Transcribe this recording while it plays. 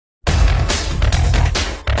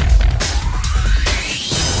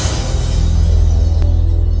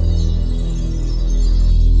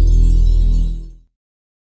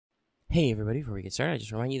Hey everybody, before we get started, I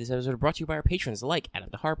just remind you this episode is brought to you by our patrons like Adam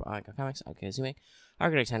the Harp, Icon Comics, Akazume,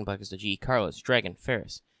 Archetypes, Black is the G, Carlos, Dragon,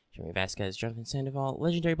 Ferris, Jeremy Vasquez, Jonathan Sandoval,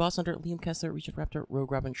 Legendary Boss Hunter, Liam Kessler, Richard Raptor,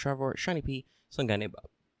 Rogue Robin, Charvor, Shiny P, Sun Guy named Bob,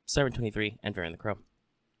 723, and Varian the Crow.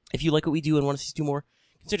 If you like what we do and want to see us do more,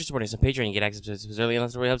 consider supporting us on Patreon and get access to episodes early, and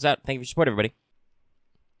that's really helps out. Thank you for your support, everybody.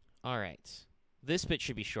 Alright. This bit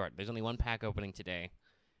should be short. There's only one pack opening today,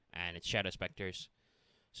 and it's Shadow Specters.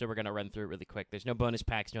 So we're going to run through it really quick. There's no bonus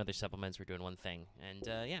packs, no other supplements. We're doing one thing.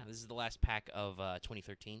 And, yeah, this is the last pack of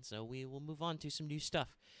 2013, so we will move on to some new stuff.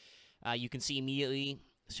 You can see immediately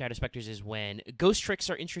Shadow Specters is when Ghost Tricks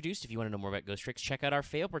are introduced. If you want to know more about Ghost Tricks, check out our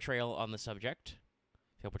Fail Portrayal on the subject.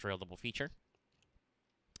 Fail Portrayal double feature.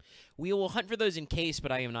 We will hunt for those in case,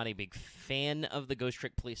 but I am not a big fan of the Ghost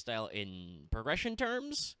Trick playstyle in progression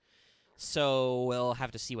terms. So we'll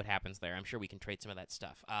have to see what happens there. I'm sure we can trade some of that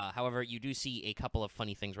stuff. However, you do see a couple of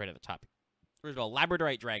funny things right at the top. First of all,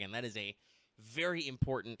 Labradorite Dragon. That is a very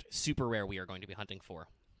important super rare we are going to be hunting for.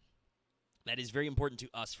 That is very important to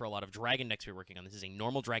us for a lot of dragon decks we're working on. This is a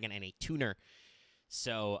normal dragon and a tuner.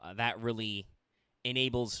 So that really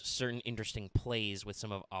enables certain interesting plays with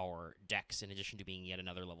some of our decks, in addition to being yet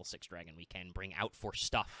another level 6 dragon we can bring out for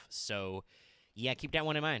stuff. So, yeah, keep that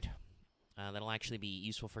one in mind. That'll actually be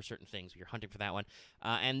useful for certain things. You're hunting for that one.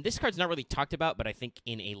 And this card's not really talked about, but I think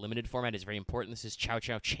in a limited format is very important. This is Chow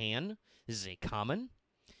Chow Chan. This is a common.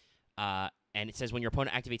 And it says when your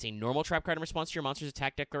opponent activates a normal trap card in response to your monster's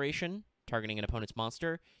attack declaration, targeting an opponent's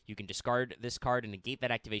monster, you can discard this card and negate that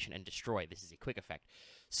activation and destroy. This is a quick effect.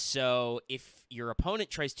 So if your opponent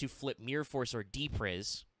tries to flip Mirror Force or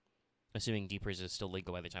Depriz, assuming Depriz is still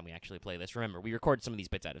legal by the time we actually play this. Remember, we record some of these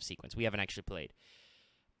bits out of sequence. We haven't actually played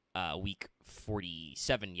week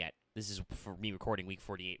 47 yet. This is for me recording week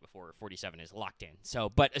 48 before 47 is locked in. So,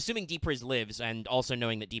 but assuming Depriz lives, and also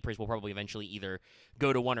knowing that Depriz will probably eventually either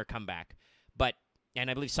go to 1 or come back. But,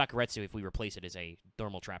 and I believe Sakuretsu, if we replace it, is a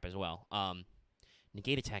normal trap as well.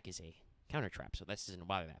 Negate attack is a counter trap, so this doesn't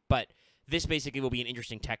bother that. But this basically will be an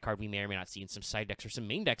interesting tech card we may or may not see in some side decks or some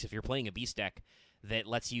main decks if you're playing a beast deck that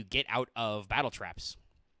lets you get out of battle traps.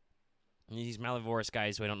 These Malevorous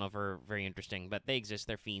guys, who I don't know if are very interesting, but they exist.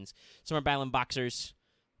 They're fiends. Some are Battling Boxers,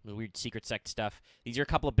 weird secret sect stuff. These are a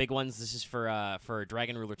couple of big ones. This is for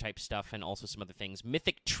Dragon Ruler type stuff and also some other things.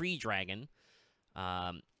 Mythic Tree Dragon.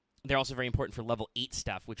 They're also very important for level 8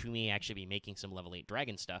 stuff, which we may actually be making some level 8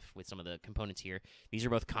 dragon stuff with some of the components here. These are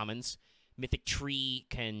both commons. Mythic Tree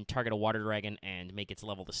can target a water dragon and make its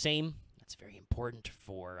level the same. That's very important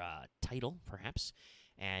for title, perhaps.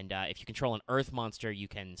 And if you control an earth monster, you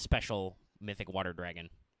can special Mythic Water Dragon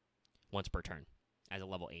once per turn as a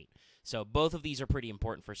level 8. So both of these are pretty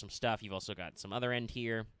important for some stuff. You've also got some other end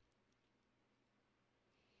here.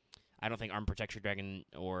 I don't think Armed Protector Dragon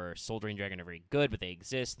or Soul Drain Dragon are very good, but they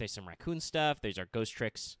exist. There's some Raccoon stuff. There's our Ghost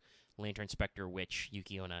Tricks, Lantern Spectre, Witch,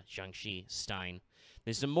 Yukiona, Jiangxi, Stein.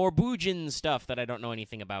 There's some more Bujin stuff that I don't know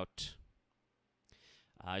anything about.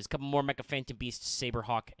 There's a couple more Mecha Phantom Beasts,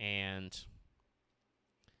 Saberhawk, and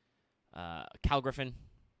Cal Griffin.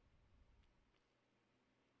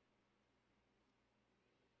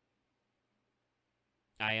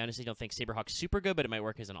 I honestly don't think Saberhawk's super good, but it might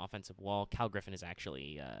work as an offensive wall. Cal Griffin is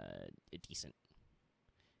actually decent,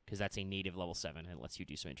 because that's a native level 7, and it lets you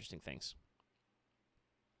do some interesting things.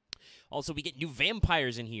 Also, we get new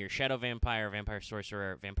vampires in here. Shadow Vampire, Vampire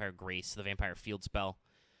Sorcerer, Vampire Grace, the Vampire Field Spell.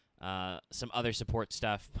 Some other support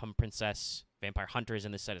stuff. Pum Princess, Vampire Hunter is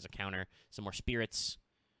in this set as a counter. Some more spirits.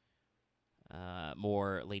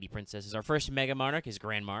 More Lady Princesses. Our first Mega Monarch is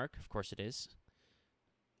Grand Mark. Of course it is.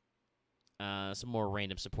 Some more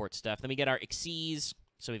random support stuff. Then we get our Xyz.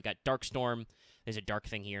 So we've got Darkstorm. There's a dark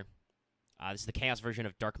thing here. This is the Chaos version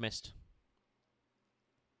of Dark Mist.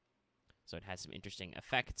 So it has some interesting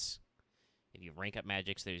effects. If you rank up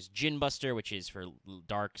magics, there's Djinn Buster, which is for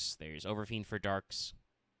darks. There's Overfiend for darks.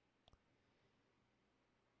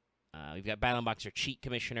 We've got Battling Boxer Cheat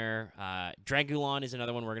Commissioner. Dragulon is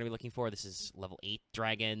another one we're going to be looking for. This is level 8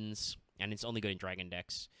 dragons, and it's only good in dragon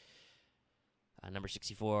decks. Number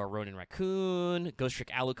 64, Ronin Raccoon. Ghost Trick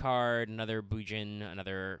Alucard, another Bujin,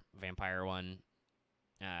 another vampire one.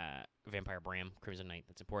 Vampire Bram, Crimson Knight,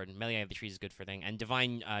 that's important. Melee of the Trees is good for thing. And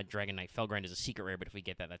Divine Dragon Knight Felgrind is a secret rare, but if we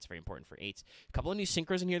get that, that's very important for 8s. A couple of new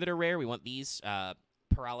synchros in here that are rare. We want these.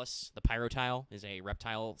 Paralis, the Pyrotile, is a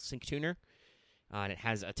reptile sync tuner. And it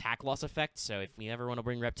has attack loss effect, so if we ever want to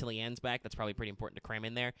bring Reptilians back, that's probably pretty important to cram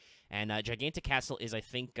in there. And Gigantic Castle is, I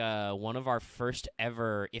think, one of our first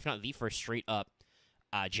ever, if not the first straight-up,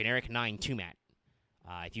 generic 9 2-mat.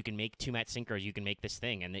 If you can make 2-mat synchros, you can make this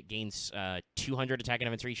thing, and it gains 200 attack and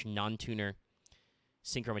defense for each non-tuner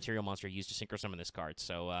synchro material monster used to synchro summon this card.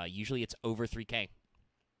 So usually it's over 3k.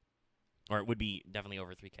 Or it would be definitely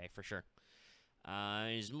over 3k for sure.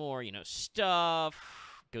 There's more, stuff.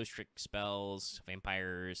 Ghost Trick spells,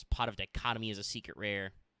 vampires. Pot of Dichotomy is a secret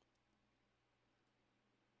rare.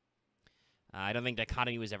 I don't think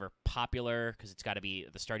Dichotomy was ever popular because it's got to be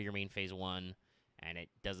at the start of your main phase 1, and it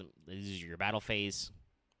doesn't. This is your battle phase.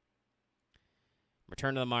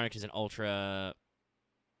 Return to the Monarch is an ultra.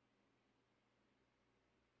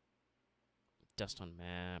 Dust on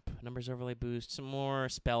map. Numbers overlay boost. Some more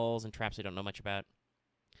spells and traps I don't know much about.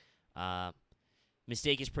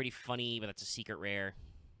 Mistake is pretty funny, but that's a secret rare.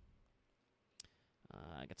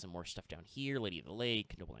 I got some more stuff down here. Lady of the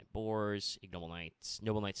Lake, Noble Knight Boars, Ignoble Knights.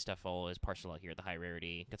 Noble Knight stuff all is partial out here at the high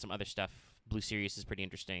rarity. Got some other stuff. Blue Sirius is pretty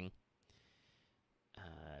interesting.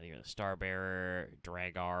 The Star Bearer,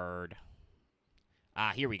 Dragard.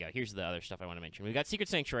 Here we go. Here's the other stuff I want to mention. We've got Secret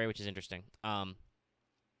Sanctuary, which is interesting.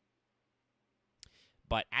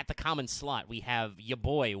 But at the common slot, we have ya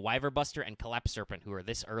boy, Wyverbuster and Collapse Serpent, who are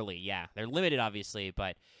this early. Yeah, they're limited, obviously,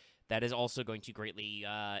 but that is also going to greatly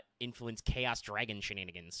influence Chaos Dragon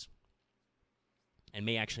shenanigans. And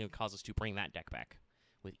may actually cause us to bring that deck back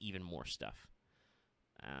with even more stuff.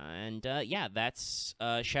 Yeah, that's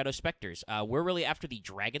Shadow Specters. We're really after the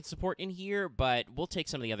Dragon support in here, but we'll take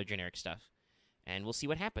some of the other generic stuff. And we'll see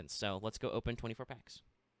what happens. So let's go open 24 packs.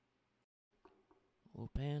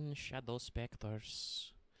 Open Shadow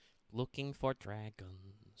Specters. Looking for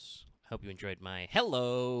dragons. Hope you enjoyed my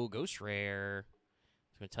Hello Ghost Rare.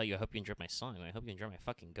 I was going to tell you I hope you enjoyed my song. I hope you enjoyed my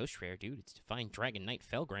fucking Ghost Rare, dude. It's Divine Dragon Knight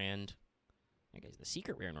Felgrand. That guy's the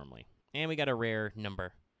secret rare normally. And we got a rare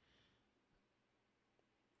number.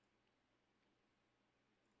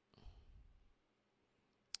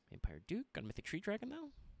 Vampire Duke. Got a Mythic Tree Dragon, though.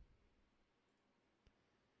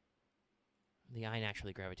 The eye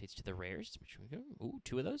naturally gravitates to the rares. Which we go. Ooh,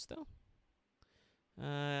 2 of those, though.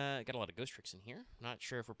 Got a lot of Ghost Tricks in here. Not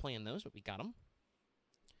sure if we're playing those, but we got them.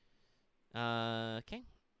 Okay.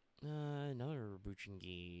 Another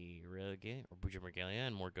Buchengi or Buja Regalia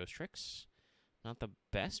and more Ghost Tricks. Not the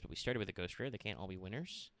best, but we started with a Ghost Rare. They can't all be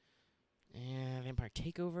winners. Vampire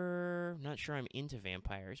Takeover. Not sure I'm into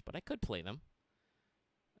vampires, but I could play them.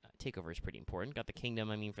 Takeover is pretty important. Got the Kingdom,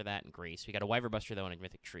 for that, and Grace. We got a Wyverbuster, though, and a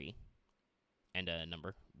Mythic Tree. And a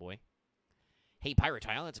number, boy. Hey,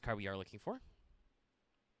 Pyrotile. That's a card we are looking for.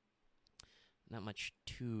 Not much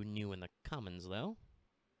too new in the commons, though.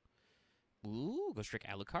 Ooh, Ghost Trick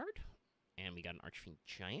Alucard. And we got an Archfiend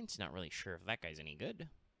Giant. Not really sure if that guy's any good.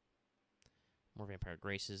 More Vampire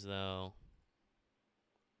Graces, though.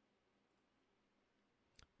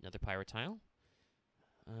 Another Pyrotile.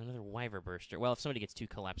 Another Wyverburster. Well, if somebody gets 2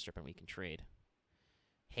 Collapse Serpent, we can trade.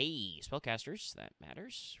 Hey, Spellcasters. That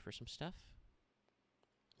matters for some stuff.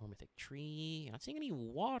 More Mythic Tree. Not seeing any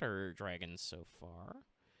Water Dragons so far.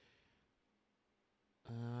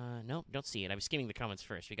 Nope, don't see it. I was skimming the comments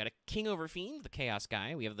first. We got a King Overfiend, the Chaos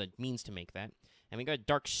guy. We have the means to make that. And we got a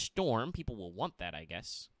Dark Storm. People will want that, I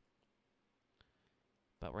guess.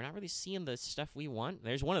 But we're not really seeing the stuff we want.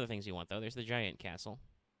 There's one of the things we want, though. There's the Giant Castle.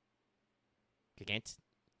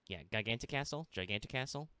 Gigantic Castle? Gigantic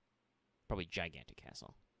Castle? Probably Gigantic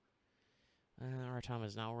Castle. Artom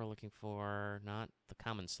is not what we're looking for. Not the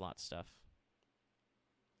common slot stuff.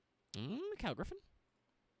 Cow Griffin.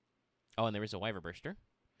 Oh, and there is a Wyverburster.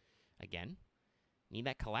 Again. Need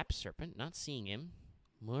that Collapse Serpent. Not seeing him.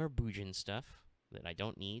 More Bujin stuff that I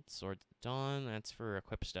don't need. Sword of Dawn. That's for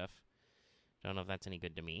equip stuff. Don't know if that's any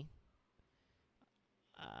good to me.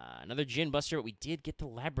 Another Djinn Buster, but we did get the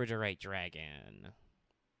Labradorite Dragon.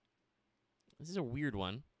 This is a weird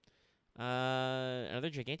one.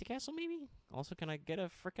 Another Gigantic Castle, maybe? Also, can I get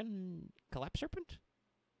a frickin' Collapse Serpent?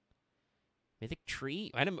 Mythic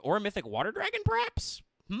Tree? Or a Mythic Water Dragon, perhaps?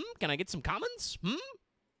 Can I get some commons?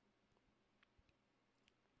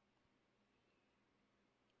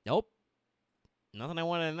 Nope. Nothing I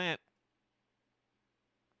wanted in that.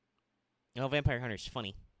 Oh, Vampire Hunter's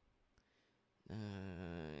funny.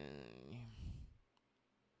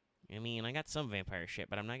 I got some vampire shit,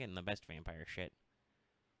 but I'm not getting the best vampire shit.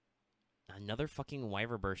 Another fucking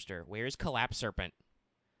Wyverburster. Where's Collapse Serpent?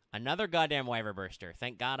 Another goddamn Wyverburster.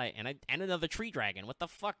 Thank God and another Tree Dragon. What the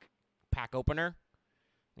fuck? Pack opener?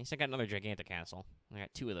 At least I got another Gigantic Castle. I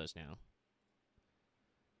got 2 of those now.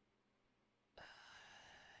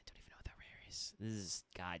 I don't even know what that rare is. This is...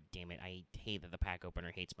 God damn it. I hate that the pack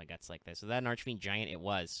opener hates my guts like this. Was that an Archfiend Giant? It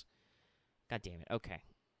was. God damn it. Okay.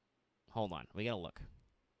 Hold on. We gotta look.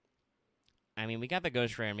 We got the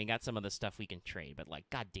Ghost Rare, and we got some of the stuff we can trade, but,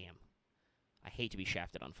 god damn. I hate to be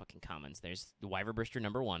shafted on fucking commons. There's the Wyverburster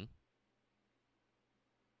number 1.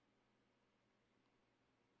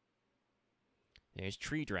 There's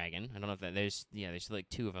Tree Dragon. I don't know if that... There's like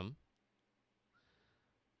 2 of them.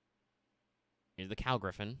 There's the Cow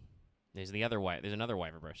Griffin. There's the other There's another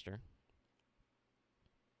Wyver Burster.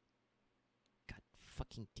 God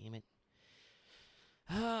fucking damn it.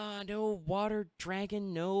 No Water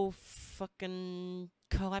Dragon, no fucking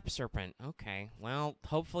Collapse Serpent. Okay, well,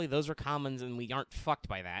 hopefully those are commons and we aren't fucked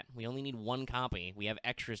by that. We only need 1 copy. We have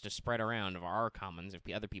extras to spread around of our commons if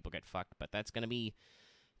the other people get fucked, but that's going to be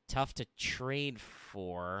tough to trade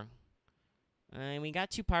for. We got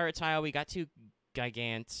 2 Pirate Tile, we got 2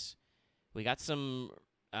 Gigants, we got some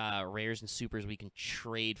rares and supers we can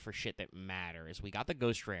trade for shit that matters. We got the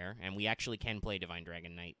Ghost Rare, and we actually can play Divine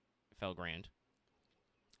Dragon Knight Felgrand.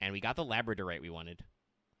 And we got the Labradorite we wanted.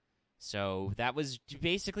 So that was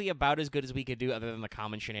basically about as good as we could do other than the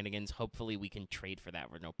common shenanigans. Hopefully we can trade for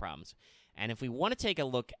that with no problems. And if we want to take a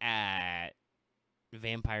look at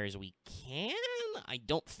vampires, we can. I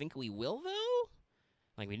don't think we will, though.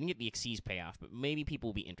 Like, we didn't get the Xyz payoff, but maybe people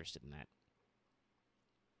will be interested in that.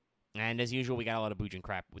 And as usual, we got a lot of Boojin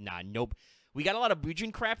crap. Nope. We got a lot of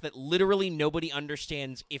Boojin crap that literally nobody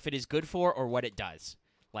understands if it is good for or what it does.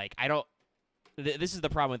 Like, I don't... This is the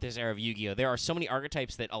problem with this era of Yu-Gi-Oh! There are so many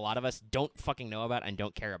archetypes that a lot of us don't fucking know about and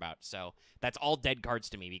don't care about. So that's all dead cards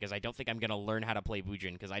to me because I don't think I'm going to learn how to play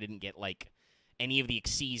Boojin because I didn't get, like, any of the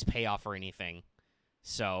Xyz payoff or anything.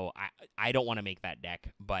 So I don't want to make that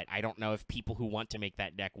deck, but I don't know if people who want to make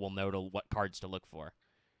that deck will know what cards to look for.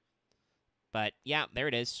 But, yeah, there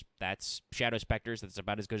it is. That's Shadow Specters. That's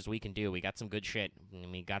about as good as we can do. We got some good shit.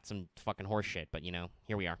 And we got some fucking horse shit, but, you know,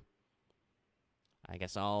 here we are. I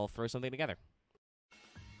guess I'll throw something together.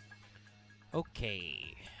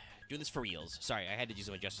 Okay. Doing this for reals. Sorry, I had to do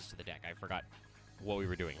some adjustments to the deck. I forgot what we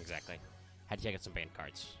were doing exactly. Had to take out some banned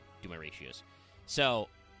cards. Do my ratios. So,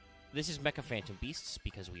 this is Mecha Phantom Beasts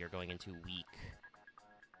because we are going into week...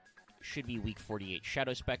 Should be week 48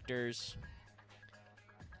 Shadow Specters.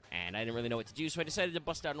 And I didn't really know what to do, so I decided to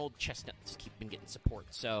bust out an old chestnut to keep getting support.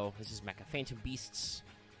 So, this is Mecha Phantom Beasts.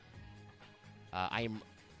 I am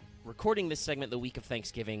recording this segment the week of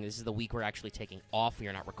Thanksgiving. This is the week we're actually taking off. We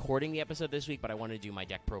are not recording the episode this week, but I wanted to do my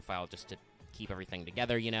deck profile just to keep everything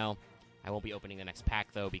together, you know. I won't be opening the next pack,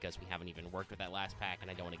 though, because we haven't even worked with that last pack,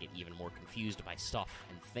 and I don't want to get even more confused by stuff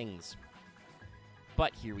and things.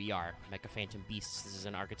 But here we are, Mecha Phantom Beasts. This is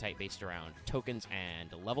an archetype based around tokens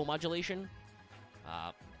and level modulation.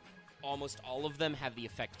 Almost all of them have the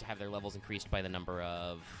effect to have their levels increased by the number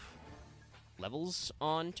of levels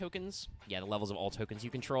on tokens. Yeah, the levels of all tokens you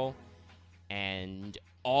control. And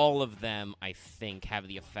all of them, I think, have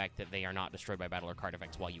the effect that they are not destroyed by battle or card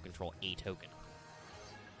effects while you control a token.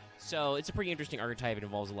 So it's a pretty interesting archetype. It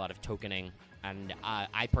involves a lot of tokening, and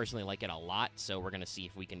I personally like it a lot, so we're going to see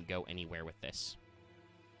if we can go anywhere with this.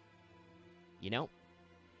 You know?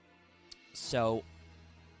 So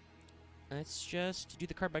let's just do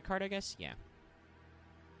the card by card, I guess? Yeah.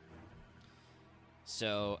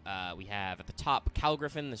 So, we have at the top, Cow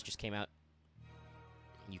Griffin. This just came out.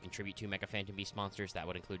 You contribute 2 Mecha Phantom Beast monsters. That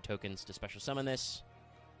would include tokens to special summon this.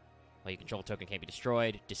 While you control a token can't be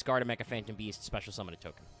destroyed. Discard a Mecha Phantom Beast, special summon a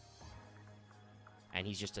token. And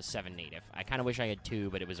he's just a 7 native. I kind of wish I had 2,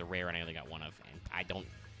 but it was a rare and I only got 1 of. And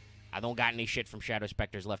I don't got any shit from Shadow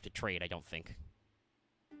Specters left to trade, I don't think.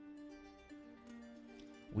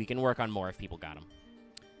 We can work on more if people got them.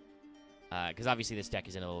 Because obviously this deck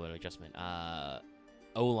is in a little bit of adjustment.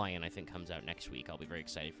 O-Lion, I think, comes out next week. I'll be very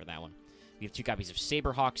excited for that one. We have 2 copies of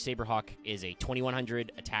Saberhawk. Saberhawk is a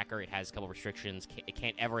 2100 attacker. It has a couple restrictions. It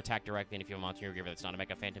can't ever attack directly, and if you have a monster in your graveyard that's not a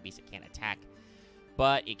Mecha Phantom Beast, it can't attack.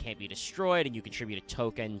 But it can't be destroyed, and you contribute a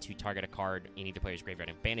token to target a card in either player's graveyard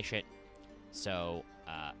and banish it. So,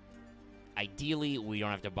 ideally, we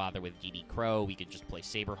don't have to bother with DD Crow. We could just play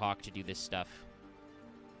Saberhawk to do this stuff.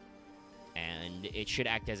 And it should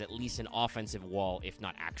act as at least an offensive wall, if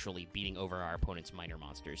not actually beating over our opponent's minor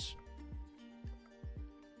monsters.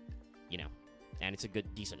 You know, and it's a good,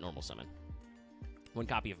 decent normal summon. 1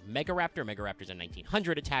 copy of Mega Raptor. Mega Raptor's a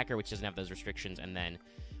 1900 attacker, which doesn't have those restrictions. And then,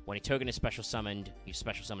 when a token is special summoned, you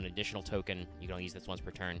special summon an additional token. You can only use this once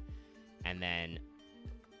per turn. And then,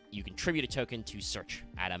 you contribute a token to search.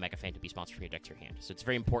 Add a Mecha Phantom Beast monster from your deck to your hand. So it's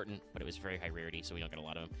very important, but it was very high rarity, so we don't get a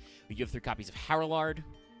lot of them. We do have 3 copies of Harrowlard.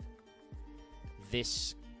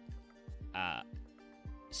 This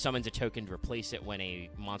summons a token to replace it when a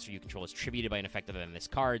monster you control is tributed by an effect other than this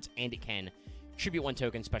card's, and it can tribute 1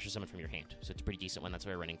 token, special summon from your hand. So it's a pretty decent one. That's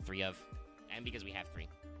what we're running 3 of. And because we have 3.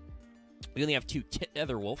 We only have 2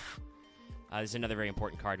 Tetherwolf. This is another very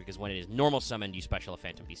important card because when it is normal summoned, you special a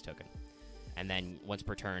Phantom Beast token. And then once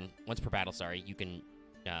per battle, you can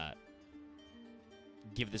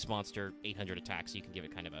give this monster 800 attacks. So you can give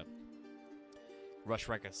it kind of a Rush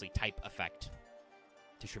Recklessly type effect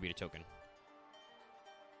to tribute a token.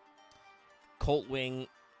 Colt Wing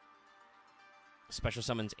special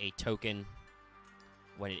summons a token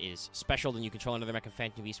when it is special, then you control another Mecha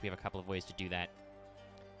Phantom Beast. We have a couple of ways to do that.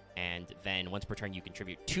 And then once per turn, you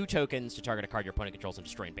contribute 2 tokens to target a card your opponent controls and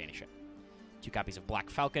destroy and banish it. 2 copies of Black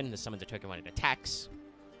Falcon. This summons a token when it attacks.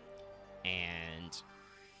 And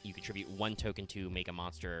you contribute 1 token to make a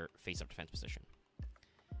monster face-up defense position.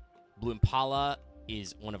 Blue Impala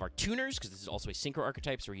is one of our tuners, because this is also a Synchro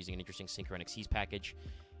archetype, so we're using an interesting Synchro and Xyz package.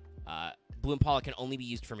 Blue Impala can only be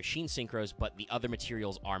used for machine synchros, but the other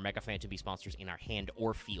materials are Mecha Phantom Beast monsters in our hand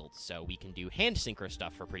or field, so we can do hand synchro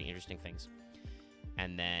stuff for pretty interesting things.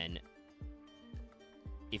 And then,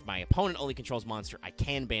 if my opponent only controls monster, I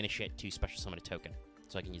can banish it to special summon a token,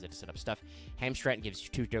 so I can use it to set up stuff. Hamstrat gives you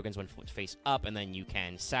 2 tokens when flipped face up, and then you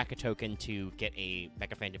can sack a token to get a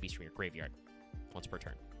Mecha Phantom Beast from your graveyard once per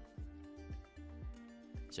turn.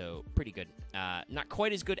 So, pretty good. Not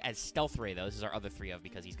quite as good as Stealth Ray, though. This is our other 3 of,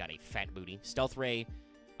 because he's got a fat booty. Stealth Ray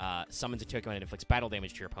summons a token when it inflicts battle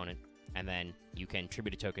damage to your opponent, and then you can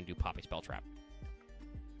tribute a token to pop a spell trap.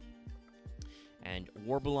 And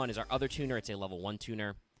Warbulon is our other tuner. It's a level 1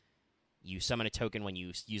 tuner. You summon a token when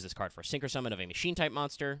you use this card for a Synchro Summon of a Machine-type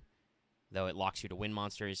monster, though it locks you to win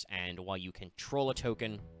monsters, and while you control a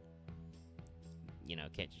token, you know,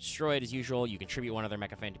 can't destroy it as usual, you contribute 1 other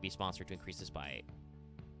Mecha Phantom Beast monster to increase this by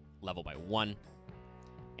level by 1,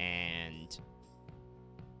 and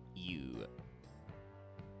you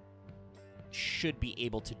should be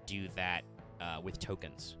able to do that with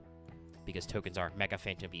tokens, because tokens are Mecha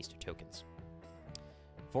Phantom Beast tokens.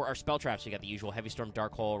 For our spell traps, we got the usual Heavy Storm,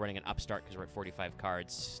 Dark Hole, running an Upstart because we're at 45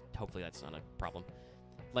 cards. Hopefully that's not a problem.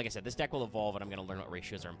 Like I said, this deck will evolve, and I'm going to learn what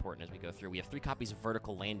ratios are important as we go through. We have 3 copies of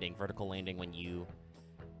Vertical Landing. Vertical Landing, when you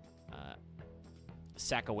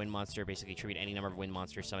sack a wind monster, basically tribute any number of wind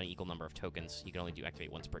monsters, summon an equal number of tokens. You can only do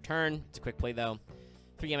activate once per turn. It's a quick play, though.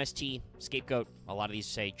 3 MST, Scapegoat. A lot of these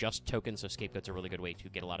say just tokens, so Scapegoat's a really good way to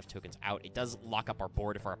get a lot of tokens out. It does lock up our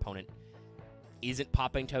board if our opponent isn't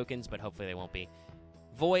popping tokens, but hopefully they won't be.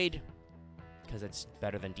 Void, because it's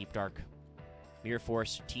better than Deep Dark. Mirror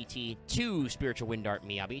Force, TT, 2 Spiritual Wind Dart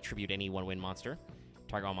Miyabi. Tribute any 1 wind monster.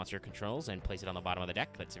 Target all monster controls and place it on the bottom of the deck.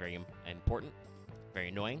 That's very important. Very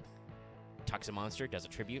annoying. Tucks a monster, does a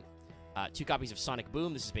tribute. 2 copies of Sonic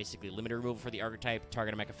Boom. This is basically limiter removal for the archetype.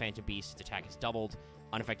 Target a Mecha Phantom Beast. Its attack is doubled.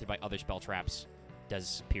 Unaffected by other spell traps.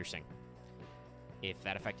 Does piercing. If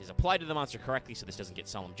that effect is applied to the monster correctly, so this doesn't get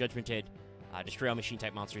Solemn Judgmented, destroy all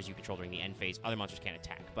machine-type monsters you control during the end phase. Other monsters can't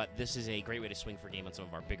attack. But this is a great way to swing for game on some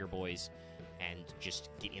of our bigger boys and just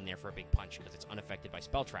get in there for a big punch because it's unaffected by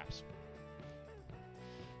spell traps.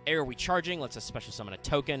 Are we charging? Lets us special summon a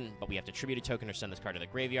token, but we have to tribute a token or send this card to the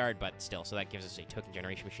graveyard, but still, so that gives us a token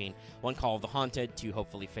generation machine. 1 Call of the Haunted to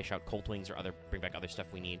hopefully fish out Colt Wings or bring back other stuff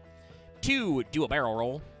we need. 2, do a barrel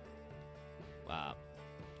roll,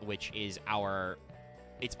 which is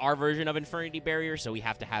it's our version of Infernity Barrier, so we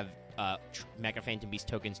have to have Mecha Phantom Beast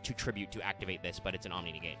tokens to tribute to activate this, but it's an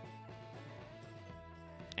Omni Negate.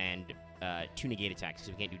 And 2 negate attacks,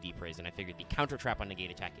 because we can't do Deep Raise, and I figured the counter trap on negate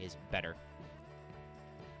attack is better.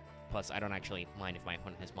 Plus, I don't actually mind if my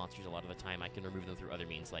opponent has monsters a lot of the time. I can remove them through other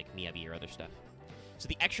means, like Miyabi or other stuff. So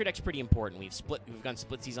the extra deck's pretty important. We've gone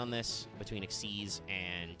splitsies on this between Xyz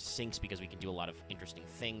and Sinks because we can do a lot of interesting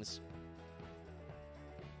things.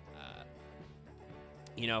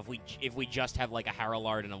 You know, if we just have like a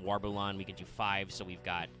Haralard and a Warbulon, we can do 5. So we've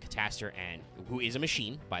got Catastor, who is a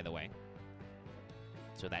machine, by the way.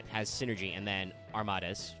 So that has synergy, and then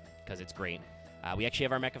Armadas, because it's great. We actually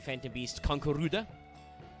have our Mecha Phantom Beast Concoruda,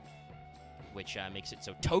 which makes it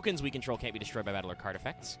so tokens we control can't be destroyed by battle or card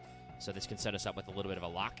effects. So this can set us up with a little bit of a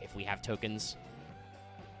lock if we have tokens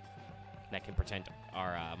that can protect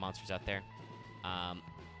our monsters out there.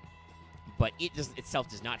 But it itself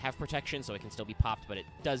does not have protection, so it can still be popped, but it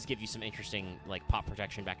does give you some interesting like pop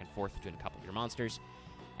protection back and forth between a couple of your monsters.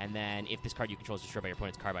 And then if this card you control is destroyed by your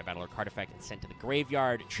opponent's card by battle or card effect and sent to the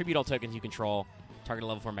graveyard, tribute all tokens you control, target a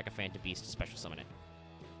level 4 Mecha Phantom Beast to special summon it.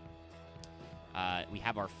 We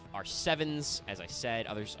have our 7s, as I said,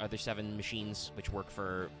 other 7 machines, which work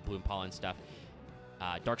for Blue Impala and stuff.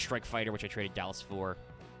 Dark Strike Fighter, which I traded Dallas for.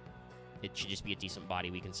 It should just be a decent body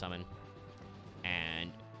we can summon.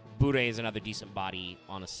 And Bure is another decent body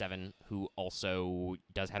on a 7, who also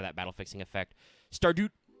does have that battle-fixing effect. Stardoot.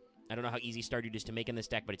 I don't know how easy Stardoot is to make in this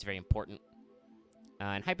deck, but it's very important.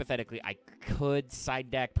 And hypothetically, I could side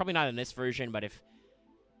deck, probably not in this version, but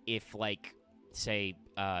if like, say,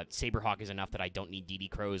 Saberhawk is enough that I don't need DD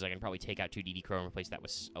Crows, I can probably take out 2 DD Crow and replace that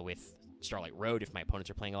with Starlight Road if my opponents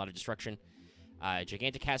are playing a lot of destruction.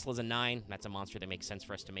 Gigantic Castle is a 9. That's a monster that makes sense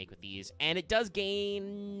for us to make with these. And it does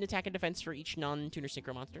gain attack and defense for each non-tuner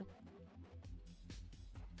synchro monster.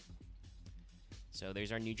 So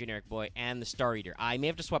there's our new generic boy and the Star Eater. I may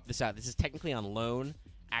have to swap this out. This is technically on loan.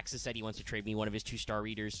 Axis said he wants to trade me one of his 2 Star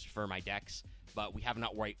Eaters for my decks, but we have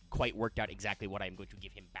not quite worked out exactly what I'm going to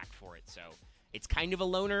give him back for it. So it's kind of a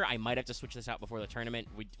loner. I might have to switch this out before the tournament.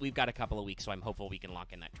 We've got a couple of weeks, so I'm hopeful we can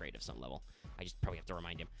lock in that trade of some level. I just probably have to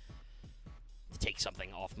remind him to take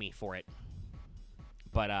something off me for it.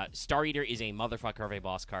 But Star Eater is a motherfucker of a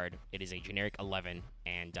boss card. It is a generic 11,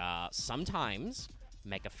 and sometimes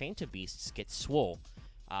Mega Phantom Beasts get swole.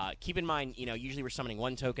 Keep in mind, usually we're summoning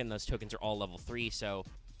 1 token. Those tokens are all level 3, so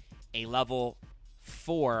a level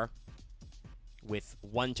 4 with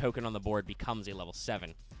 1 token on the board becomes a level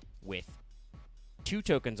 7. With 2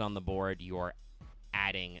 tokens on the board, you're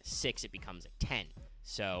adding 6, it becomes a 10.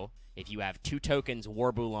 So if you have 2 tokens,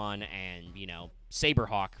 Warbulon and,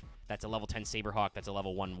 Saberhawk, that's a level 10 Saberhawk, that's a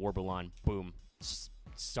level 1 Warbulon, boom,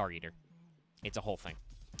 Star Eater. It's a whole thing.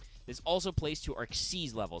 This also plays to our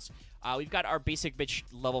Xyz levels. We've got our basic bitch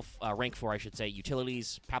level, rank 4, I should say,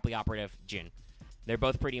 utilities, Papley Operative, Jin. They're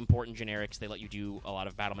both pretty important generics. They let you do a lot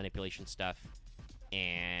of battle manipulation stuff.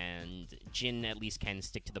 And Jin at least can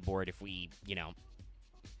stick to the board if we,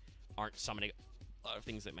 aren't summoning a lot of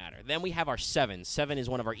things that matter. Then we have our 7s. 7 is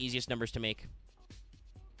one of our easiest numbers to make.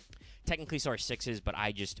 Technically, so are 6s, but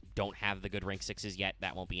I just don't have the good rank 6s yet.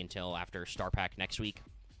 That won't be until after Star Pack next week.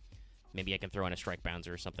 Maybe I can throw in a Strike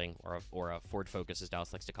Bouncer or something, or a Forward Focus, as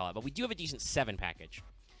Dallas likes to call it. But we do have a decent 7 package.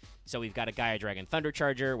 So we've got a Gaia Dragon Thunder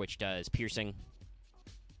Charger, which does piercing.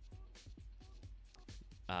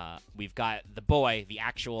 We've got the boy, the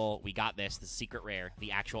actual, we got this, the secret rare,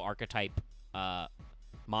 the actual archetype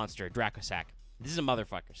monster, Dracosac. This is a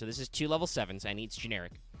motherfucker. So this is 2 level 7s, and it's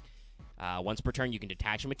generic. Once per turn, you can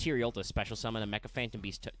detach a material to special summon a Mecha Phantom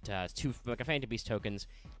Beast, 2 Mecha Phantom Beast tokens.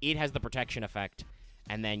 It has the protection effect,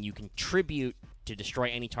 and then you can tribute to destroy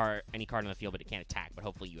any card on the field, but it can't attack. But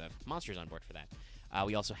hopefully you have monsters on board for that.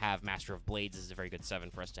 We also have Master of Blades. This is a very good 7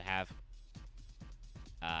 for us to have.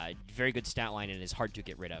 Very good stat line, and it is hard to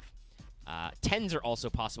get rid of. 10s are also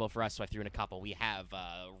possible for us, so I threw in a couple. We have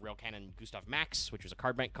Rail Cannon Gustav Max, which was a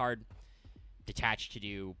card bank card. Detached to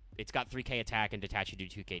do... It's got 3k attack and detached to do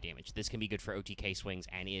 2k damage. This can be good for OTK swings,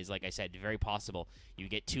 and is, like I said, very possible. You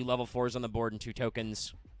get 2 level 4s on the board and 2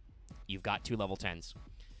 tokens. You've got 2 level 10s.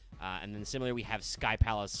 And then similarly, we have Sky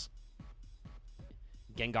Palace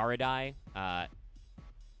Gengaradai.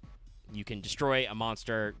 You can destroy a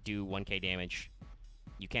monster, do 1k damage.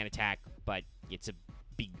 You can't attack, but it's a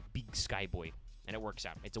big sky boy, and it works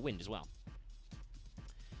out. It's a wind as well.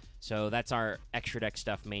 So that's our extra deck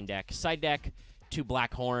stuff, main deck. Side deck, 2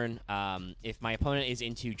 Blackhorn. If my opponent is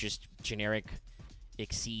into just generic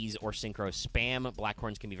Xyz or Synchro spam,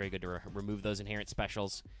 Blackhorns can be very good to remove those inherent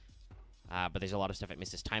specials. But there's a lot of stuff it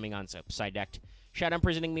misses timing on, so side decked. Shadow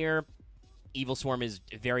Imprisoning Mirror. Evil Swarm is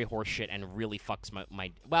very horseshit and really fucks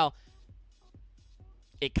my well,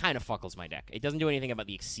 it kind of fuckles my deck. It doesn't do anything about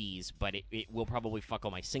the Xyz, but it will probably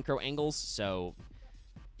fuckle my Synchro angles, so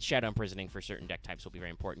Shadow Imprisoning for certain deck types will be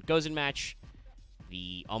very important. Goes in match.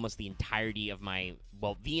 Almost the entirety of my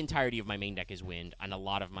main deck is wind, and a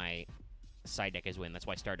lot of my side deck is wind. That's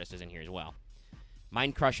why Stardust is in here as well.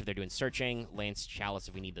 Mind Crush if they're doing searching. Lance Chalice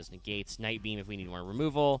if we need those negates. Night Beam if we need more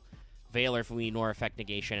removal. Veiler if we need more effect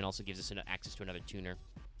negation, and also gives us access to another tuner.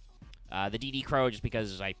 The DD Crow, just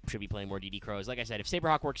because I should be playing more DD Crows. Like I said, if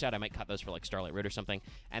Saberhawk works out, I might cut those for like Starlight Root or something.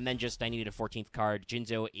 And then just, I needed a 14th card.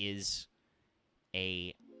 Jinzo is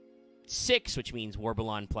a 6, which means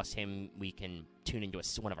Warbulon plus him we can tune into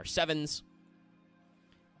one of our 7s.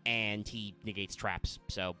 And he negates traps,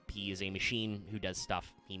 so he is a machine who does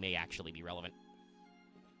stuff. He may actually be relevant.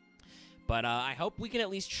 But I hope we can at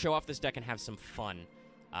least show off this deck and have some fun.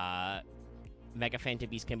 Mega Phantom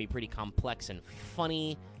Beast can be pretty complex and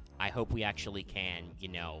funny. I hope we actually can,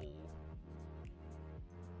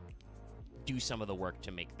 do some of the work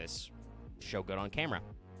to make this show good on camera.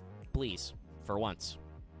 Please, for once.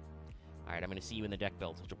 Alright, I'm going to see you in the deck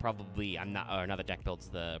builds, which will probably, not the deck builds,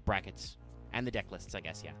 the brackets, and the deck lists, I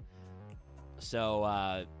guess, yeah.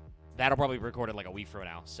 So, that'll probably be recorded like a week from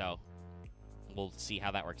now, so we'll see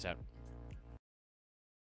how that works out.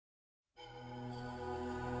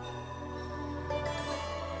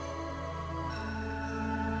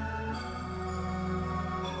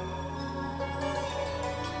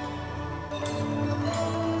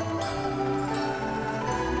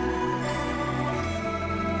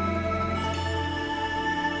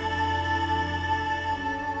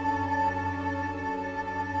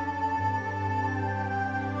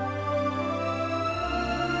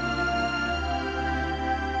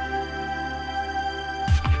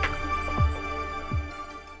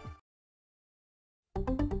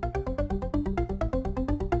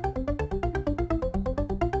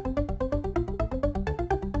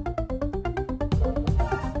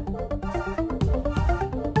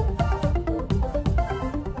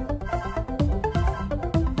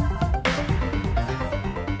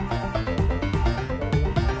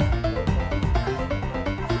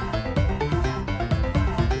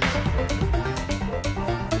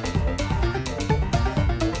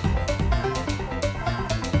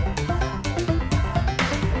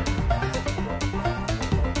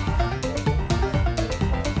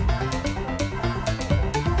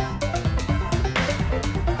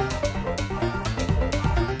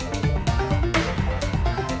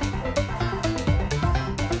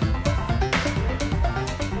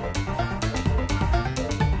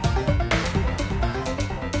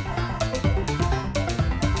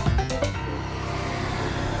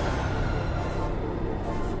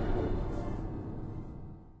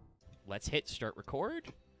 hit start record.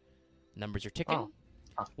 Numbers are ticking. Oh.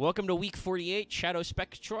 Welcome to week 48, Shadow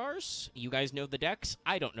Specters. You guys know the decks.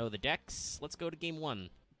 I don't know the decks. Let's go to game 1.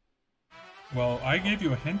 Well, I gave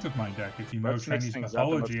you a hint of my deck if you know Let's mix Chinese things up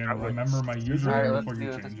and mythology let's and start with remember my Alright, username let's before do you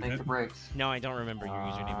it. Let's changed make it. the breaks. No, I don't remember your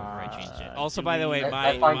username before I changed it. Uh, Also, do by the way, we-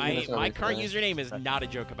 I find you my this early current today. username is not a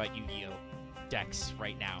joke about Yu-Gi-Oh! Decks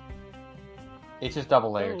right now. It's just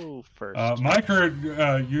double layered. Go first. My current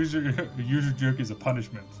user joke is a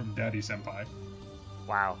punishment from Daddy Senpai.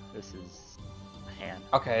 Wow, this is a hand.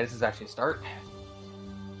 Okay, this is actually a start.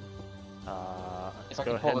 Let's If I go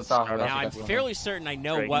can ahead pull and this off, start I'll Now, I'm that's one. fairly certain I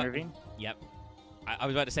know Dragon what... Ravine? Yep. I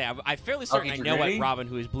was about to say, I'm fairly certain I Archie know what Grady? Robin,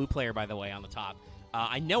 who is blue player, by the way, on the top.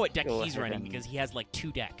 I know what deck Go he's ahead running and- because he has, like,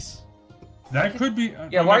 2 decks. That could be.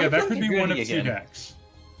 Yeah, oh why my are God, you that could be feeling one of greedy 2 again? decks.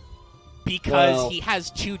 Because Well- he has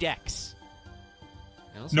 2 decks.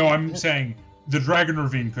 No, I'm saying the Dragon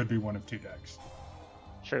Ravine could be one of 2 decks.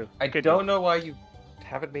 True. I Could don't be. know why you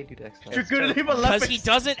haven't made new decks. Because he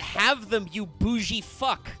doesn't have them, you bougie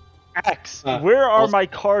fuck. X, Uh, where are also- my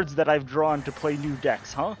cards that I've drawn to play new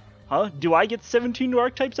decks, huh? Huh? Do I get 17 new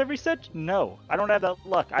archetypes every set? No. I don't have that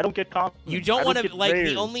luck. I don't get confidence. You don't want to, get like, rares.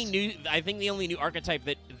 the only new archetype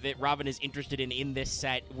that Robin is interested in this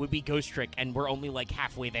set would be Ghost Trick, and we're only, like,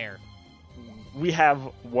 halfway there. We have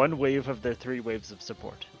 1 wave of their 3 waves of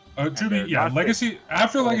support. To And be they're not Legacy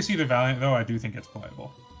after Legacy the Valiant though, I do think it's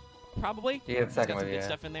playable. Probably. Yeah, the It's second got some one, good yeah.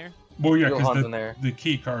 stuff in there. Well, yeah, Fuel because Hunt's in there. the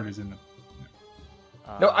key card is in the.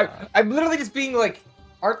 No, Uh, I'm literally just being like,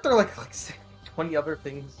 aren't there like 20 other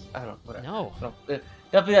things? I don't know. Whatever. No. No,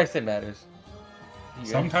 definitely I say matters. You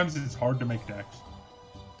guys- Sometimes it's hard to make decks.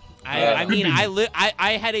 I Could mean, be.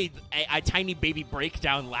 I had a tiny baby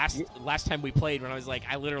breakdown last time we played when I was like,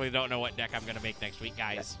 I literally don't know what deck I'm gonna make next week,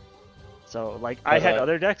 guys. So, like, I had uh,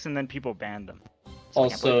 other decks and then people banned them. So I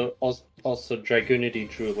can't play Also, Dragoonity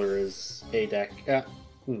Druler is a deck.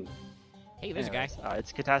 Hey, there's a guy. Anyways,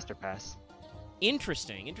 it's Catastrophe.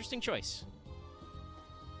 Interesting choice.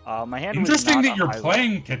 My hand was Interesting not that a you're high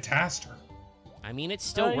playing Catastor. I mean, it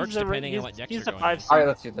still he's works a- depending on he's- what decks he's you're a going. 5 All right,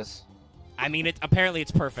 let's do this. I mean, apparently it's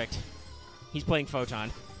perfect. He's playing Photon.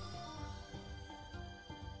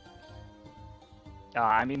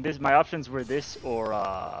 I mean, my options were this or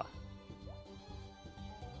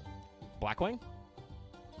Blackwing.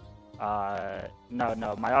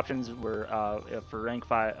 no. My options were for rank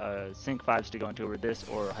 5, sync 5s to go into were this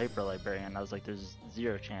or Hyper Librarian. I was like, there's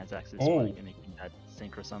 0 chance Axis is Oh. playing anything that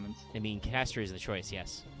synchro summons. I mean, Caster is the choice.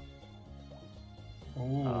 Yes.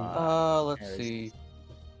 Oh. Let's anyways, see.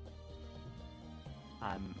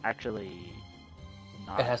 I'm actually It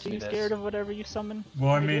not has to too be this. scared of whatever you summon.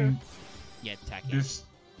 Well, I right here. mean, Yeah, attack. Yeah. this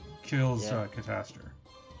kills Yeah. Catastor.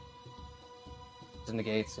 It's in the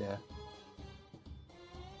gates, yeah.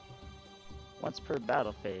 Once per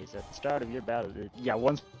battle phase at the start of your battle. Yeah,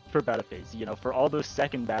 once per battle phase. You know, for all those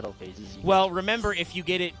second battle phases. You Well, remember, if you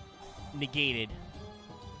get it negated,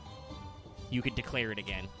 you could declare it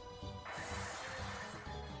again.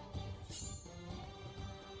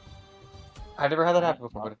 I've never had that happen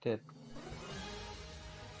before, but it did.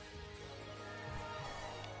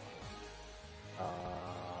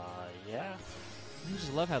 Yeah. I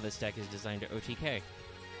just love how this deck is designed to OTK.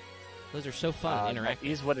 Those are so fun and That interactive.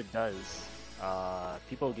 is what it does.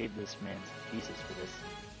 People gave this man pieces for this.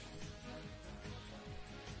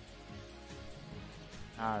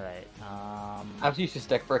 Alright, I was used to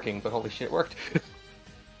deck bricking, but holy shit, it worked.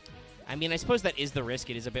 I mean, I suppose that is the risk.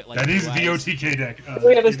 It is a bit like That is Blue the Eyes. OTK deck. Oh,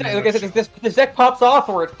 yeah, this deck, like I said, this deck pops off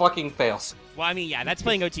or it fucking fails. Well, I mean, yeah, that's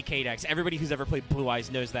playing OTK decks. Everybody who's ever played Blue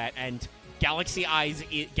Eyes knows that, and Galaxy Eyes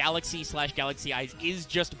is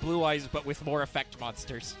just Blue Eyes, but with more effect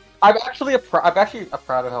monsters. I'm actually proud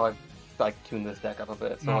of how I've like tuned this deck up a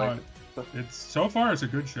bit. So No, like, it's so far it's a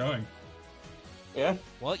good showing. yeah.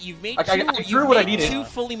 Well, you've made I two, drew you've what I made needed. 2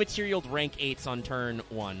 fully materialed rank 8s on turn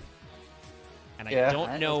 1. And I Yeah.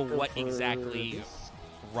 don't know Let's go what for exactly this.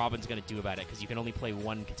 Robin's going to do about it, because you can only play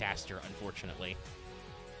 1 Catastor, unfortunately.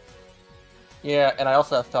 Yeah, and I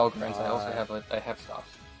also have Felgrins. I also have I have stops.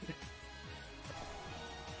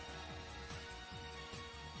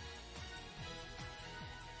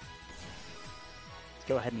 let's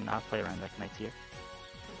go ahead and not play around Deck Knights here.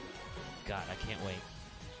 God, I can't wait.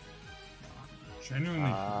 Genuinely.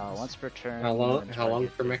 Once per turn. How long- when how long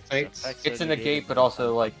target for gets Mechanites? effects It's are in the negated gate, but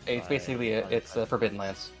also like by it's basically it's a Forbidden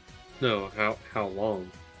Lance. No, how long?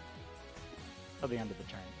 till the end of the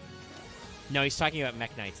turn. No, he's talking about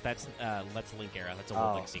Mech Knights. That's Let's Link Era. That's a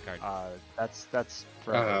World Legacy card. That's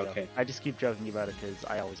forever ago. okay. I just keep joking about it because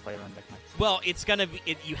I always play around Deck Knights. Well, it's gonna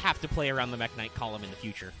be. You have to play around the Mech Knight column in the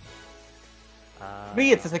future.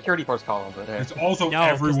 Me, it's a security force column, but It's also No,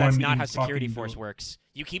 because everyone. that's not in how security fucking force Dota. works.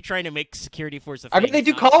 You keep trying to make security force a thing. I mean, they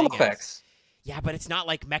do it's not column thing else. effects. Yeah, but it's not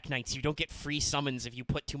like Mech Knights. You don't get free summons if you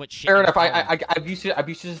put too much shit Fair in enough. column. I'm used to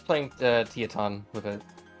just playing Teaton with it.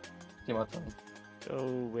 Teaton. Go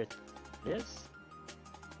with this.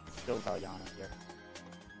 Go with Alyana here.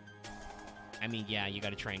 I mean, yeah, you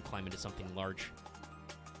gotta try and climb into something large.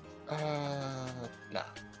 Nah.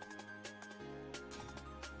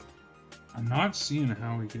 I'm not seeing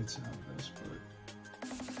how he gets out of this,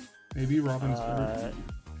 but maybe Robin's better.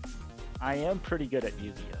 I am pretty good at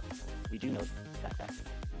Yu-Gi-Oh! We do know that.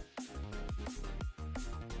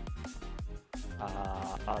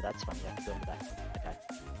 Oh, that's funny. I could go into that. Okay.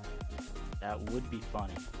 That would be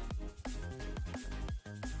funny.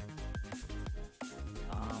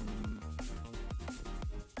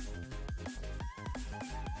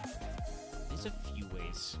 There's a few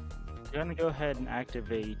ways. I'm gonna go ahead and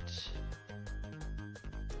activate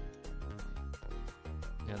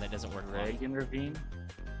No, that doesn't work. Loth. Dragon Ravine.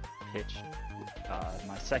 Pitch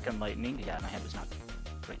my second lightning. Yeah, my hand was not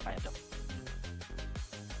great. I had to.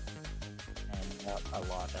 And a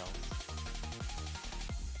lot else.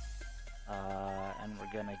 And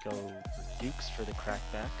we're gonna go for Dukes for the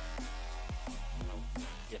crackback.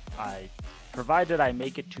 Provided I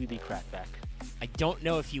make it to the crackback. I don't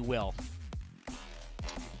know if you will.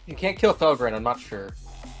 You can't kill Felgren, I'm not sure.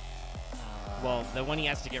 Well, the one he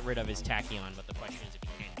has to get rid of is Tachyon, but the question is if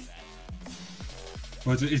he can do that.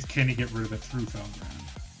 Well, can he get rid of the true Felgren?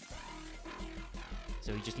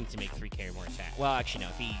 So he just needs to make 3k or more attack. Well, actually, no.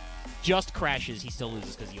 If he just crashes, he still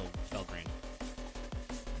loses because he'll Felgren.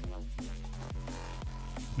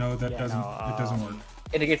 No, that Yeah, doesn't. no, it doesn't work.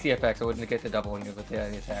 It negates the effects, so it wouldn't negate the doubling of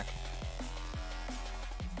the attack.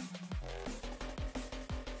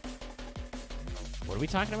 What are we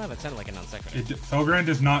talking about? That sounded like a non sequitur. Felgren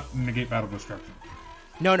does not negate battle destruction.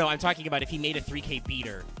 No, I'm talking about if he made a 3k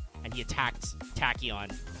beater and he attacked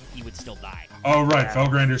Tachyon, he would still die. Oh, right. Yeah.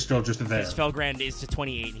 Felgren is still just there. Because Felgrand is to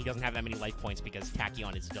 28 and he doesn't have that many life points because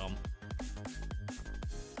Tachyon is dumb.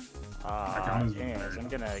 Anyways, I'm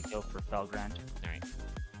gonna go for Felgrand. Alright.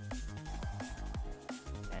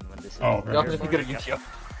 And when this is Oh, You're not gonna be good at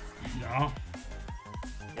Yu-Gi-Oh!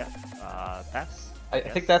 Yeah. Pass. I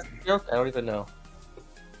think that's the joke. I don't even know.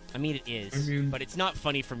 I mean, it is, I mean- but it's not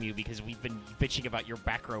funny from you because we've been bitching about your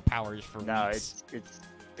back row powers for No, weeks.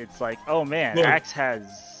 it's like, oh man, Look. Axe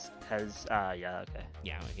has yeah, okay.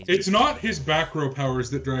 Yeah, he's It's not his back row powers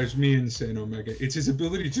that drives me insane, Omega. It's his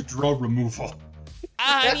ability to draw removal.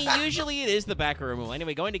 I mean, usually it is the back row removal.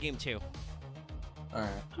 Anyway, going to game 2. Alright.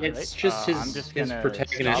 It's Alright, just his, I'm just his gonna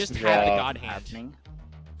protagonist Just stop have the draw. god hand. happening.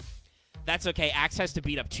 That's okay. Axe has to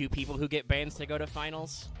beat up 2 people who get bans to go to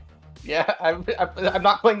finals. Yeah, I'm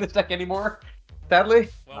not playing this deck anymore, sadly.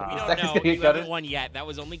 Well, we This don't deck is know. gonna get You haven't gutted. won yet. That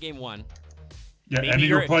was only game 1. Yeah, Maybe and you're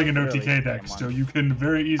you're- playing an Really OTK game deck, one. so you can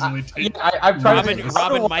very easily take. Yeah, I'm trying Robin, to.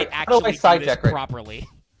 Robin might how do I actually side do this deck right? properly.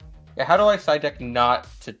 Yeah, how do I side deck not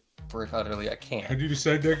to first utterly? I How can't. do you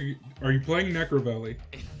decide deck? Are you playing Necro Valley?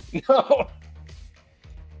 No.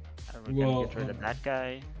 We're gonna Well, get rid of that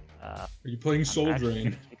guy. Are you playing I'm Soul actually Drain?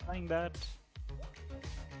 gonna be playing that.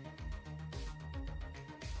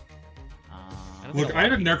 don't Look, think I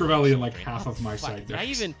had want to Necro be Valley in Soul like Drain. half Oh, of my fuck. side Did I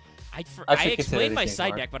decks. even? I I should consider explained my this game side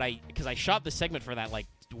hard. deck, but because I shot the segment for that like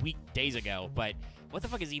days ago. But what the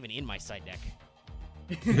fuck is even in my side deck?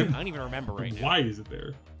 I don't even remember right now. Why is it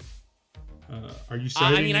there? Are you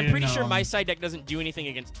I setting mean, I'm in, pretty sure my side deck doesn't do anything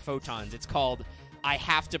against photons. It's called I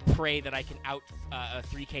have to pray that I can out a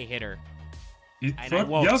 3k hitter, and I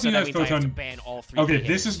won't. Yeltsin So that has means I have to Photon. ban all 3k Okay, hitters.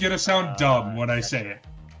 this is gonna sound dumb when I say it.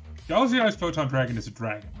 Galzia's Photon Dragon is a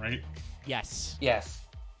dragon, right? Yes. Yes.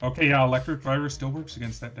 Okay, yeah, Electric Virus still works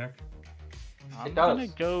against that deck. I'm does. gonna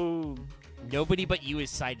go Nobody but you is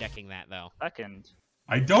side decking that though. second.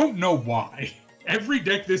 I don't know why. Every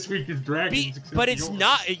deck this week is dragons. except But it's yours.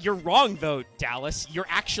 not. You're wrong though, Dallas. You're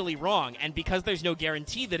actually wrong, and because there's no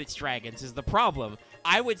guarantee that it's dragons is the problem.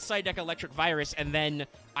 I would side deck Electric Virus, and then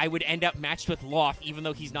I would end up matched with Loth, even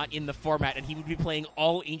though he's not in the format, and he would be playing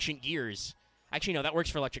all Ancient Gears. Actually, no, that works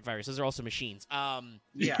for Electric Virus. Those are also machines.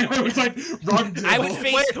 Yeah. I was like, wrong. I would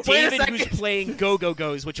face Wait a David, who's second. playing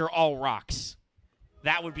Go-Go-Go's, which are all rocks.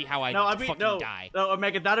 That would be how I No, I mean, fucking no, die. no,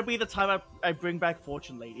 Omega, that'd be the time I bring back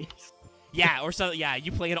Fortune Ladies. Yeah, or so. Yeah, you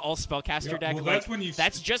play an all spellcaster Yeah, deck. well, like, that's when you.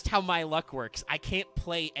 that's just how my luck works. I can't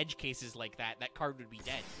play edge cases like that. That card would be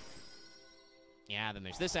dead. Yeah, then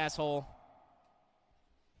there's this asshole.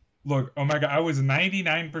 Look, Omega, I was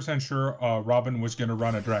 99% sure Robin was gonna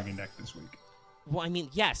run a dragon deck this week. Well, I mean,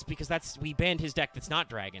 yes, because we banned his deck that's not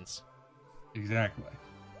dragons. Exactly.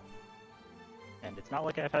 And it's not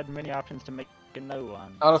like I've had many options to make fucking no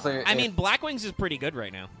one. Honestly, I mean, Blackwings is pretty good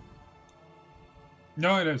right now.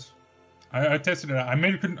 No, it is. I tested it out. I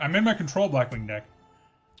made my control Blackwing deck.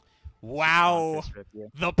 Wow, This rip, yeah.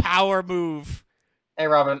 the power move. hey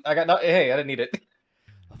Robin, I got no. Hey, I didn't need it.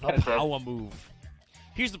 The Kinda dead. power move.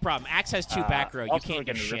 Here's the problem. Axe has 2 back row. You Also, can't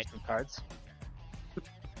we're do gonna rip shit. some cards.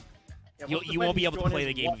 Yeah, You what's the you point? won't be He's able to drawing play his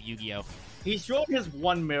the game one- of Yu-Gi-Oh. He's drawn his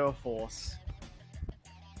one Mirror Force.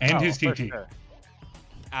 And Oh, his for TT. sure.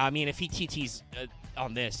 I mean, if he TTs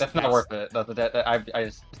on this, That's not worth it. I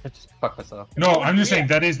just fuck myself. No, I'm just Yeah. saying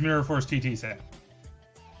that is Mirror Force TT set.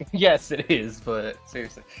 Yes, it is, but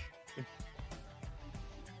seriously.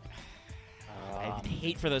 I'd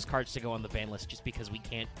hate for those cards to go on the ban list just because we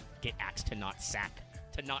can't get Axe to not sack,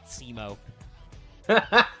 to not SEMO.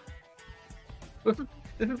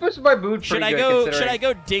 This is pushing my mood Should pretty I good, go? considering- Should I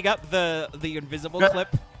go dig up the invisible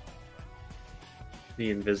clip? The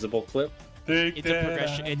invisible clip. It's a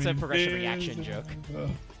progression. It's a progression reaction joke.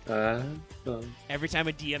 Uh, Every time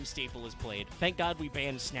a DM staple is played. Thank God we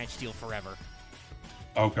banned Snatch Steal forever.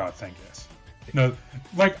 Oh god, thank yes. No,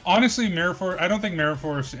 like honestly, Mirror Force. I don't think Mirror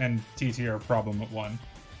Force and TT are a problem at one.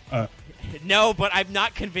 No, but I'm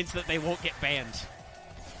not convinced that they won't get banned.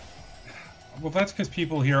 Well, that's because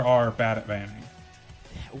people here are bad at banning.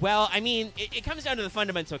 Well, I mean, it comes down to the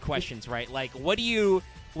fundamental questions, right? Like, what do you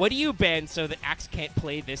ban so that Axe can't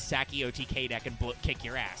play this Saki OTK deck and kick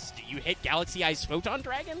your ass? Do you hit Galaxy Eyes Photon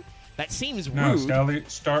Dragon? That seems No, rude.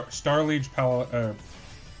 Starliege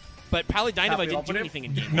But Palladynamo Happy didn't do opener? anything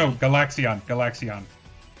in game no, one. Galaxion.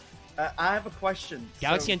 I have a question.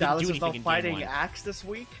 Galaxian so didn't do Dallas is anything not in game fighting one. Axe this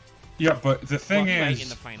week. Yeah, but the thing Well, right is, in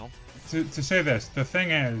the final. to say this, the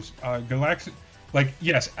thing is, Galaxy, like,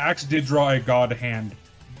 yes, Axe did draw a god hand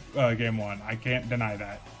game one. I can't deny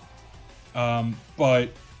that. But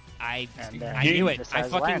I And knew it. this I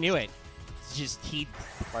has fucking Lance. knew it. It's just he.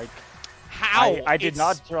 Like, How? I did It's-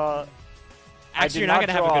 not draw. I Actually, did you're not not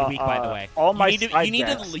gonna have a draw, good week, by the way. all my you need to, side you need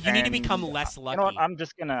decks, to, you need to and become less lucky. You know what? I'm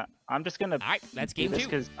just gonna. All right, that's game do this two.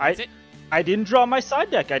 'cause That's it. I didn't draw my side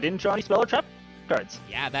deck. I didn't draw any spell or trap cards.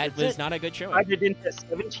 Yeah, that That's was it. not a good showing. I did into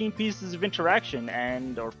 17 pieces of interaction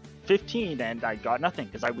or 15, and I got nothing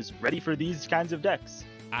because I was ready for these kinds of decks.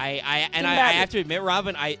 I Team have to admit,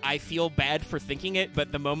 Robin, I feel bad for thinking it,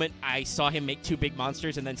 but the moment I saw him make 2 big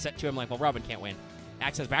monsters and then set 2, I'm like, well, Robin can't win.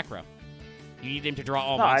 Axe has back row. You need him to draw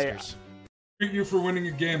all No, monsters. thank you for winning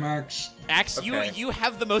a game, Axe. Axe, Okay. you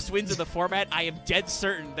have the most wins in the format. I am dead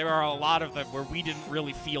certain there are a lot of them where we didn't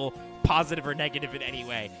really feel positive or negative in any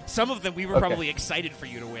way. Some of them we were Okay. probably excited for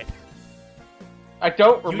you to win. I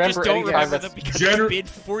don't You remember just don't any time remember that's them because you bid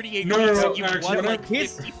 48 No, weeks no, and you Axe, won you like know,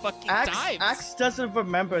 50 fucking Axe, times. Axe doesn't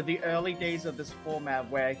remember the early days of this format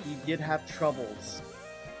where he did have troubles.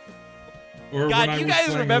 Or when God, I do you was guys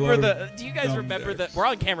playing a remember lot the? of Do you guys dumb remember the? decks. We're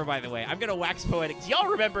on camera, by the way. I'm gonna wax poetic. Do y'all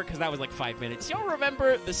remember? Because that was like 5 minutes. Do y'all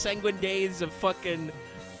remember the sanguine days of fucking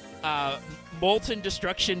Molten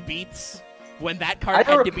Destruction Beats when that I card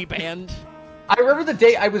don't- had to be banned? I remember the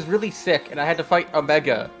day I was really sick and I had to fight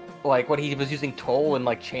Omega, like when he was using Toll and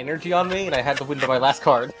like Chain Energy on me, and I had to win by my last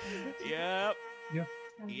card. Yep. Yeah.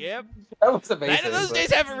 Yep. That was amazing. Those but-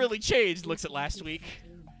 days haven't really changed. Looks at last week.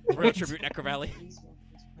 Royal Tribute Necro Valley.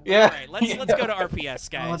 Yeah. All right, let's go to RPS,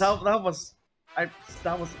 Oh, guys.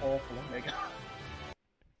 that was awful. Omega.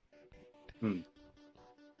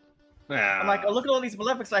 I'm like, oh, look at all these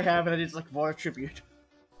Malefics I have, and it's like Royal Tribute.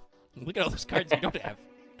 Look at all those cards you don't have.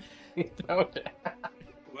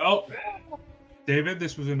 Well, David,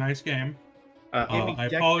 this was a nice game. Maybe I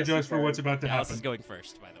deck apologize for necessary. what's about to Dallas happen. is going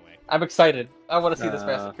first, by the way. I'm excited. I want to see this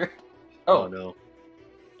massacre. oh Oh, no.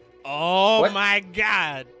 Oh What? my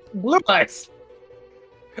god! Blue Eyes!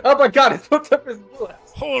 Oh my god, it's hooked up as Blue Eyes.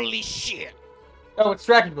 Holy shit! Oh, it's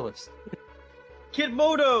Dragon Bullets. Kid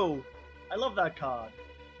Moto! I love that card.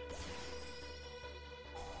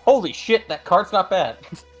 Holy shit, that card's not bad.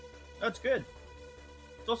 That's good.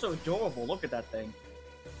 It's also adorable. Look at that thing.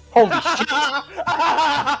 Holy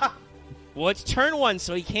shit. Well, it's turn 1,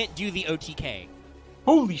 so he can't do the OTK.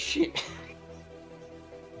 Holy shit.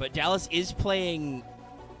 But Dallas is playing.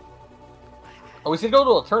 Oh, he's gonna go to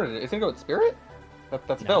alternative. Is he gonna go with Spirit? That's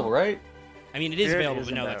No. available, right? I mean, it is Spirit available, but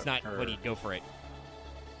isn't no, out, that's not or- what he'd go for it.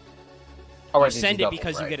 Oh, You right, send he's it double,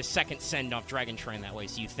 because you right. get a second send off Dragon Shrine that way,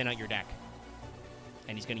 so you thin out your deck.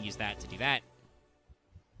 And he's going to use that to do that.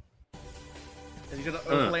 Is he gonna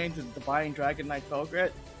overlay into Divine Dragon Knight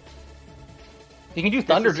Belgrade? You can do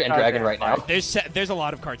Thunder is and not Dragon bad, right now. There's a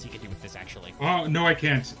lot of cards he can do with this, actually. Oh, no, I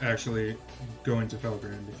can't actually go into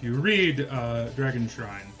Felgrand. If you read Dragon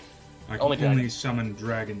Shrine, I can Only only, dragon. summon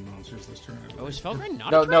dragon monsters this turn. I Oh, is believe. Felgren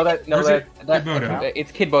not No, a no, dragon? that, no, Or is that, it that, Kid Moto?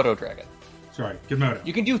 it's Kid Moto Dragon. Sorry, Gizmodo.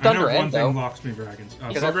 You can do I Thunder know one End, though. thing locks me dragons.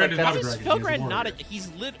 Because Felgrand is not a Is dragon. Felgrand he's a not a? warrior.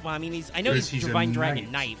 He's lit. Well, I mean, I know Because he's he's a Divine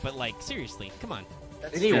Dragon knight. Knight, but like seriously, come on.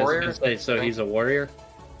 Is he a warrior? So he's a warrior?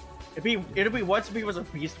 It'd be worse if he was a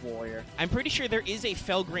beast warrior. I'm pretty sure there is a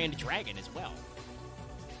Felgrand Dragon as well.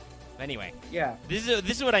 Anyway, Yeah. this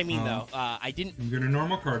is what I mean though. I didn't. I'm gonna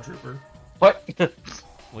normal card trooper. What? Well,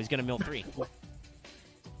 he's gonna mill 3.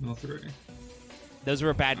 Mill 3. Those were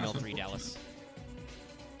a bad mill 3, Dallas.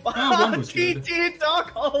 one was good. TT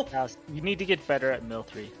Dark Hole! Dallas, you need to get better at mill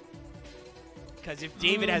 3. Because if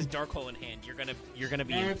David has Dark Hole in hand, you're gonna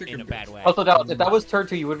be I think in a I'm bad good. way. Also, if that was turn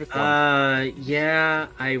 2, you would have won. Yeah,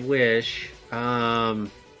 I wish. Also,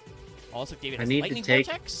 if David I has need to Lightning take-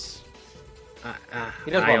 Vortex.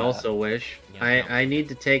 He does I well also wish. Yeah, no. I need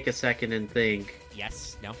to take a second and think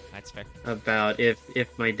Yes, no, that's fair. about if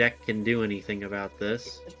my deck can do anything about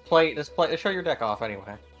this. Just show your deck off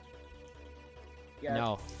anyway. Yeah.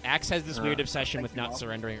 No, Axe has this weird obsession with thank you, not Mom.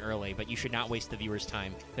 surrendering early, but you should not waste the viewer's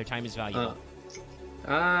time. Their time is valuable.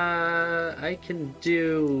 I can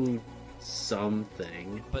do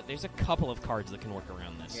something. But there's a couple of cards that can work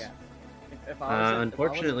around this. Yeah. If I was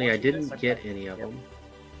Unfortunately, I watching this, didn't I'd get be- any of Yep. them.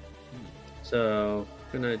 So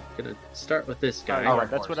gonna start with this guy. Alright.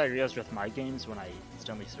 That's what I realized with my games when I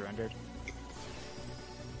instantly surrendered.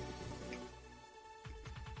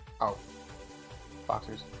 Oh.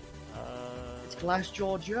 Boxers. It's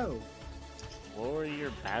Glassjaw Joe.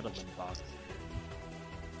 Warrior Battling Box.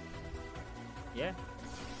 Yeah.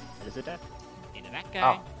 That is a deck. Into that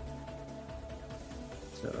guy.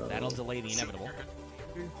 So That'll delay the inevitable.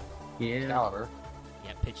 yeah. Excalibur.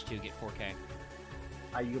 Yeah, pitch 2, get 4K.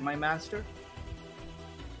 Are you my master?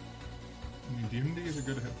 I mean, DMD is a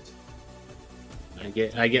good hit.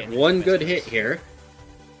 Yeah, I get yeah, one that's good best hit case. here.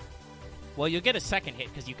 Well, you'll get a second hit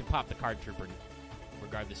because you can pop the card trooper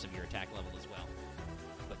regardless of your attack level as well.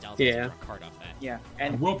 But Dallas has to Yeah. draw a card off that. Yeah. I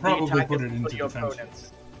And will the probably attack put is it for into your defense.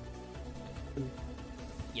 opponents.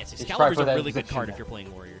 Yes, Just Excalibur's try for a that really good position card then. if you're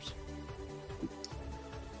playing Warriors.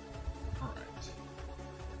 Alright.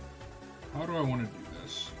 How do I want to do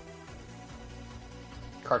this?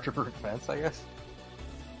 Card Trooper defense, I guess.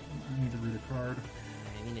 I need to read a card.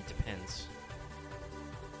 I mean, it depends.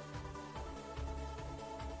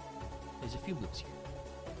 There's a few moves here.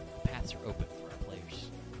 Paths are open for our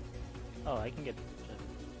players. Oh, I can get.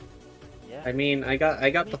 Yeah. I mean, I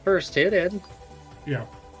got the first hit in. Yeah.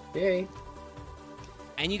 Yay.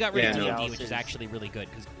 And you got rid of Yeah, no. D&D, which is Dallas is- actually really good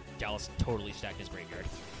because Dallas totally stacked his graveyard.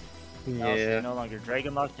 Dallas Yeah. is no longer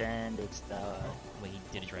Dragon Locked, and it's the Well, he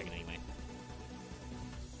did a dragon anyway.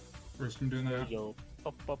 First I'm doing that. yo.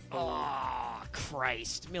 Oh,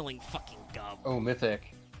 Christ. Milling fucking gum. Oh,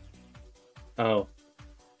 Mythic. Oh.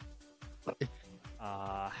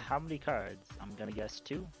 How many cards? I'm gonna guess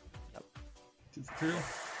 2. Two.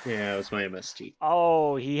 Yeah, it was my MST.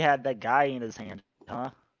 Oh, he had that guy in his hand, huh?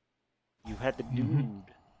 You had the dude. Mhm.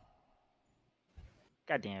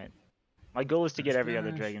 God damn it. My goal is to get every other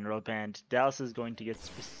Smash. Dragon Road banned. Dallas is going to get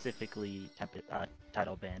specifically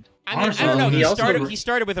title banned. I mean, Honestly, I don't know. he He also-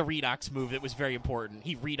 started with a Redox move that was very important.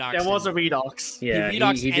 He Redoxed. There was a and- Redox. Yeah, he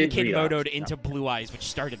Redoxed he and did Kinmodo'd redox. into Blue Eyes, which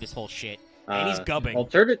started this whole shit. And he's gubbing.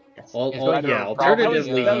 It's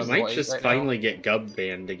Alternatively, that was he might voice just right now. finally get Gub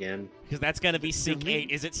banned again. Because that's going to be Sync 8.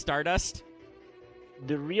 Is it Stardust?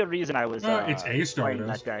 The real reason I was It's a playing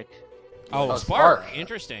Stardust. that deck. Oh, Oh, Spark. Spark.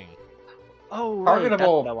 Interesting. Oh, right. That's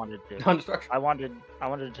Targetable what I wanted to do. Construction. I wanted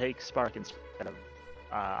to take Spark instead of.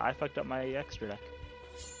 I fucked up my extra deck.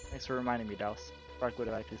 Thanks for reminding me, Dallas. Spark would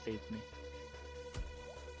have actually saved me.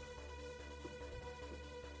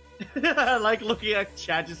 I like looking at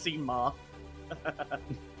chat to see Marth.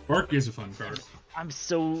 Bark is a fun card. I'm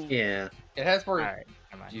so. Yeah. It has more Alright,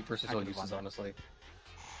 never mind. G versus I L can move uses, on. honestly.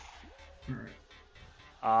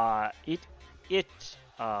 Alright. It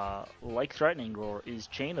like Threatening Roar is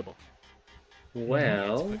chainable, Yeah, it's a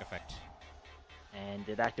Well, quick effect. and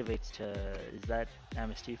it activates to. Is that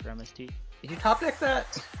MST for MST? Did you top deck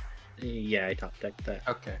that? yeah, I top decked that.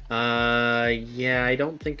 Okay. Yeah, I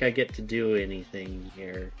don't think I get to do anything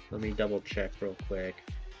here. Let me double check real quick.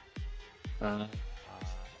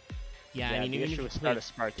 Yeah, I mean, the even if issue you with play Stardust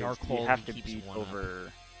Spark is Dark you Hole, have he to keeps beat one up.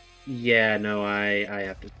 over. Yeah, no, I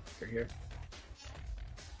have to here.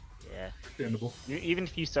 Yeah. Understandable. Even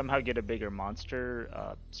if you somehow get a bigger monster,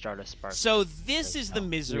 Stardust Spark. So this is the Yeah.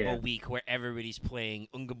 miserable week where everybody's playing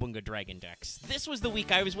Unga Bunga Dragon decks. This was the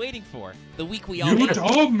week I was waiting for. The week we all You hated.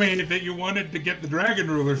 told me that you wanted to get the Dragon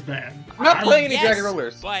Rulers banned. I'm not playing any Yes, Dragon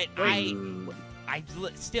Rulers. but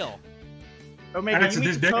Mm. still. Omega, Actually,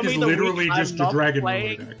 you this mean to tell deck is me the week literally I'm just a not Dragon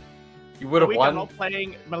playing, Ruler deck. You would The have week I'm won. not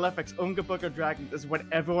playing Malefic's Unga Bunga Dragon is when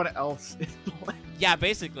everyone else is playing. Yeah,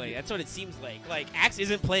 basically, that's what it seems like. Like Axe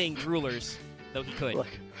isn't playing Drulers, though he could. Look.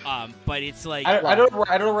 But it's like I don't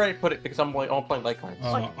know where I put it because I'm playing light cards.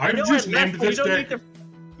 I just named this deck.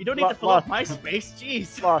 You don't need to fill up my space, jeez.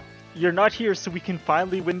 Sloth, you're not here so we can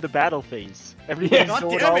finally win the battle phase. Everything's God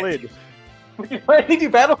going damn all it. in. Why did you do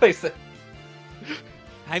battle face then?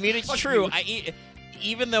 I mean, it's Fuck true. you.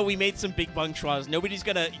 Even though we made some big bung schwas, nobody's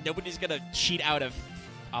gonna cheat out of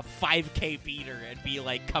a 5k beater and be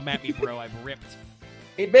like, "Come at me, bro, I'm ripped."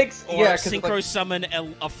 It makes Or yeah, 'cause synchro like, summon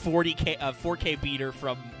a 4k beater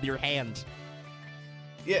from your hand.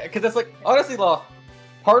 yeah, because it's like honestly, Loth.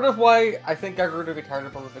 Part of why I think I grew to be tired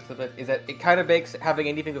of it a bit is that it kind of makes having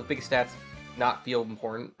anything with big stats not feel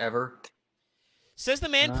important ever. Says the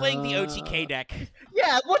man playing the OTK deck.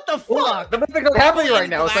 Yeah, what the fuck? The thing that's happening Probably right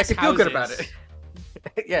now is I glass can feel good about houses.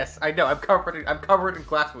 it. Yes, I know. I'm covered in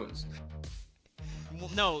glass wounds. Well,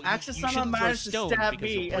 no, Axis you somehow shouldn't throw managed to stone stab because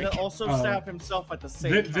me you'll and break then it. also stab himself at the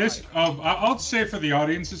same This, time. I'll say for the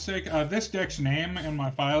audience's sake, this deck's name in my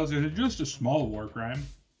files is just a small war crime.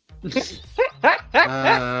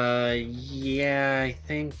 Yeah, I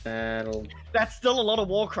think that'll. That's still a lot of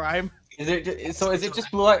war crime. Is it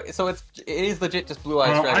just blue eye? So it is legit just blue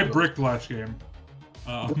eyes. I bricked last game.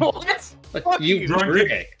 What? Fuck You you.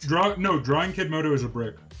 Drawing Kid Moto is a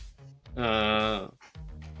brick. The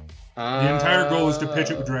The entire goal is to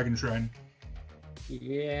pitch it with Dragon Shrine.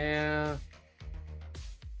 Yeah.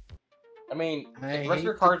 I mean, I the rest of hate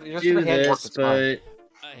your cards, to just do the hand work, this, it's fine.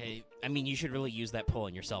 but I mean, you should really use that pull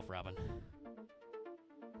on yourself, Robin.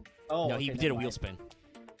 Oh, No, he okay, did a never wheel mind. spin.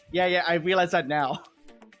 Yeah, I realize that now.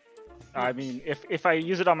 I mean, if I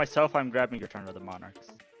use it on myself, I'm grabbing your turn of the Monarchs.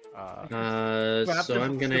 Grab so the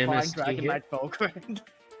I'm gonna Divine MST Dragon here. Knight Fulcrum.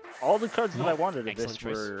 All the cards that I Oh, wanted of excellent this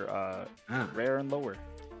choice. were Ah. rare and lower.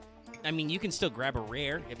 I mean, you can still grab a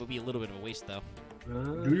rare. It would be a little bit of a waste, though.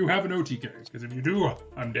 Do you have an OTK? Because if you do,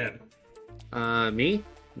 I'm dead. Me?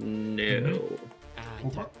 No.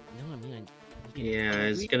 Okay. No, I mean, Yeah, I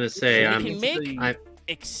was gonna say he I'm. can make I-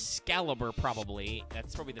 Excalibur probably.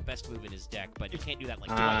 That's probably the best move in his deck, but you can't do that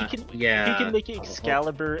like Uh, twice. yeah. He can make oh,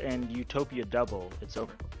 Excalibur and Utopia double. It's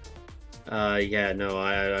over. Yeah, no,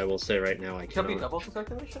 I will say right now I Can be cannot. double for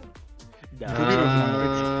circulation?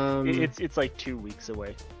 It's like 2 weeks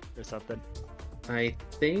away or something. I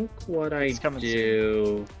think what I It's coming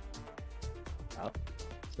do.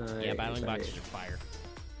 Yeah, battling boxes are fire.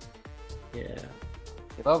 Yeah.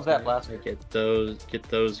 He loves that I blaster. get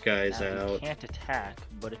those guys Now, he out. can't attack,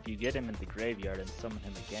 but if you get him in the graveyard and summon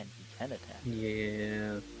him again, he can attack.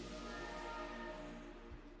 Yeah.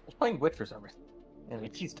 He's playing Witch for some reason. And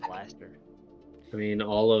Which he's blaster. I mean,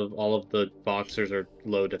 all of the boxers are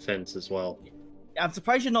low defense as well. I'm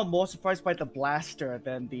surprised you're not more surprised by the blaster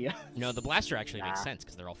than the. No, the blaster actually makes Nah. sense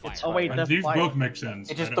because they're all fire. It's Oh wait, And the these fire. both make sense.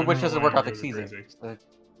 It's just I the don't Witch know doesn't why work out you the guys are season. crazy.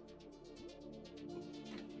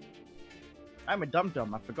 I'm a dum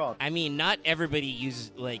I forgot. I mean, not everybody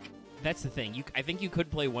uses like. That's the thing. I think you could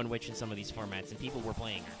play one witch in some of these formats, and people were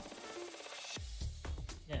playing her.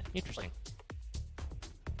 Yeah. Interesting.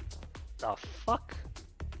 The fuck?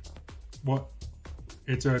 What?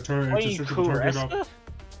 It's a Playing searchable target Kureska? off.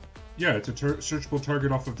 Yeah, it's a searchable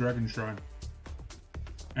target off of Dragon Shrine,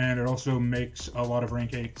 and it also makes a lot of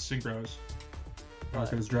rank 8 synchros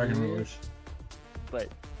because Dragon Rulers. But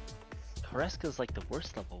Kureska's like the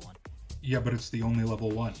worst level one. Yeah, but it's the only level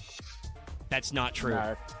 1. That's not true.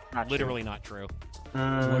 Nah, not true. Literally not true.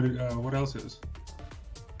 What else is?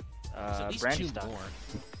 There's at least Brandy two stock. more.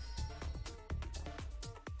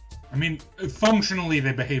 I mean, functionally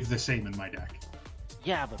they behave the same in my deck.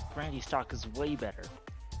 Yeah, but Brandy stock is way better.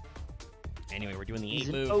 Anyway, we're doing the He's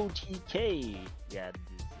 8 an move. OTK. Yeah,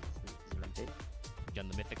 this is rank 8. Done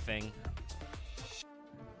the mythic thing.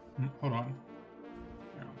 Hold on.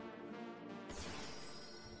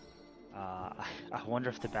 I wonder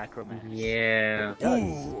if the back row matters. Yeah.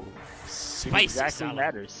 Ooh, It spicy exactly salad.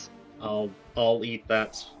 matters. I'll eat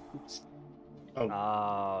that. Oh,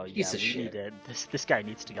 Oh, yeah, Piece of we shit. need it. This guy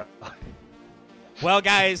needs to go. Well,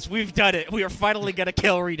 guys, we've done it. We are finally gonna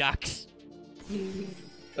kill Redux.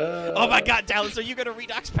 Oh my God, Dallas, are you gonna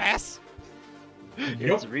Redux pass?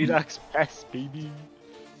 It's Redux Pass, baby.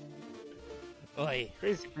 Oi.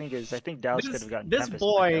 Crazy thing is, I think Dallas could This, have gotten this Tempest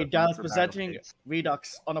boy, back out Dallas, for presenting battle phase.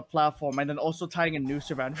 Redux on a platform and then also tying a noose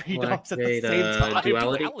around Redux at the Black same Data, time.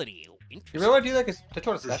 Duality? You Interesting. really want to do that? Because the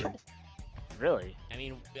tournament's special. Really? I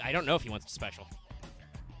mean, I don't know if he wants to special.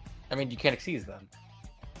 I mean, you can't exceed them.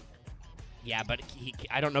 Yeah, but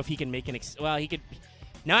I don't know if he can make well, he could.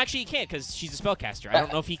 No, actually, he can't because she's a spellcaster. I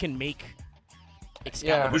don't know if he can make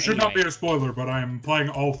Excalibur. This should not be anyway. a spoiler, but I'm playing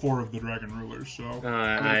all 4 of the Dragon Rulers, so...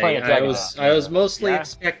 playing a dragon. I was mostly Yeah.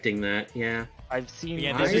 expecting that. Yeah. I've seen.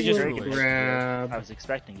 Yeah, I this is just will rulers. grab. I was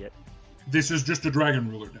expecting it. This is just a Dragon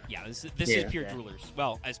Ruler deck. Yeah, this Yeah. is pure Drulers.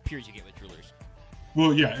 Well, as pure as you get with Drulers.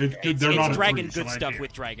 Well, yeah, It's, they're not it's a dragon three, good so I stuff can't.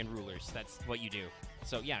 with dragon rulers. That's what you do.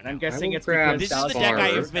 So yeah, And I'm no. guessing will it's grab because This is the Dallas deck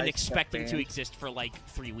I Vespairr. have been guys got expecting to banned. exist for like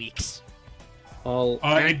 3 weeks. I'll It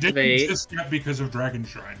didn't activate. exist yet because of Dragon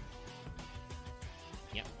Shrine.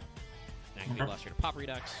 Activate Okay. Luster to Pop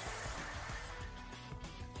Redux.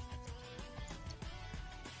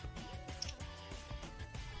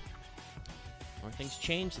 The more things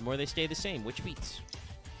change, the more they stay the same. Which beats?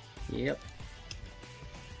 Yep.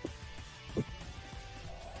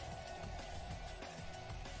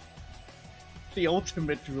 The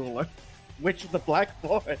ultimate ruler, which the Black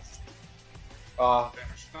Forest. You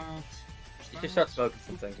You should start smoking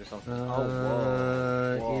some things or something.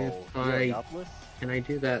 If can I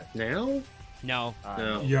do that now? No.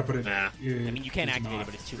 No. Yeah, but it, Nah. I mean, you can it's activate not. it,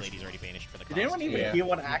 but it's too late. He's already banished for the cost. Did anyone even Yeah. hear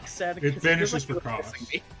what Axe said? It 'Cause feels vanishes like for he was cost.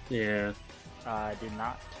 missing me. Yeah. I did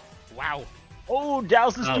not. Wow. Oh,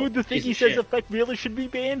 Dallas is Oh, doing the thing piece he of says shit. effect really should be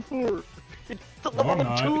banned for. It's the No, I'm level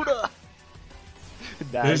not. tuna.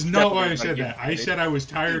 There's no way I said that. I said I was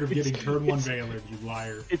tired of getting turn 1 Veiler, you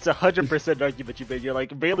liar. It's 100% argument you made. You're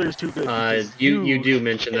like, Baylor's too good. because You do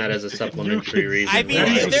mention that as a supplementary can- reason. I mean, That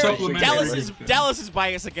is a right? supplementary thing. Dallas's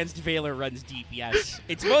bias against Valor runs deep. Yes,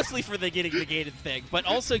 it's mostly for the getting negated thing, but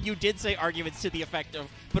also you did say arguments to the effect of,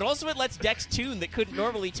 but also it lets decks tune that couldn't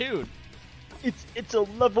normally tune. It's a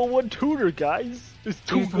level 1 tuner, guys. It's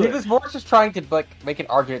too He good. was more just trying to like make an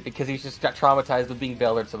argument because he's just got traumatized with being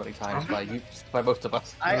Veilered so many times by most of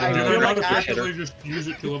us. I Did feel I like not Axe, officially just use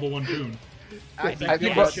it to level 1 tune? Axe, I I feel think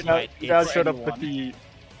like what- should now- not now Now for showed up anyone.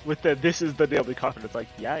 with the this is the nail the coffin. It's like,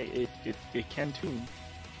 yeah, it can tune.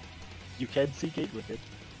 You can see gate with it.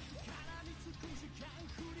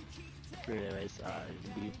 Anyways,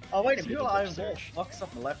 Oh wait, see Imperial the Iron search. Wolf fucks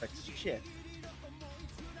up Malefic's shit.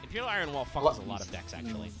 Imperial Iron Wall fucks a lot of decks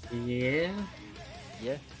actually. Yeah.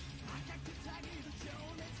 Yeah.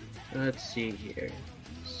 Let's see here.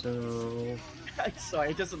 So, So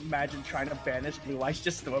I just imagine trying to banish Blue Eyes,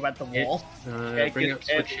 just throw him at the It- wall. bring up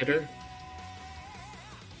Switch Hitter.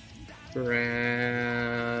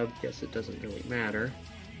 Grab. Guess it doesn't really matter.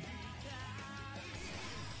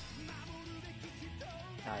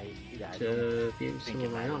 I don't To view think some it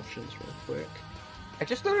of my matters. options real quick. I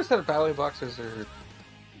just noticed that battling boxes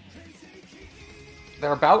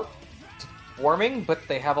they're about swarming, but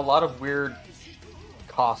they have a lot of weird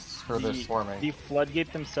costs for the swarming. The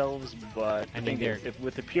floodgate themselves, but I I mean, think they're- if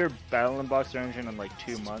with the pure battle box engine in like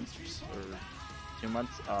 2 months or 2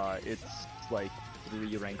 months, it's like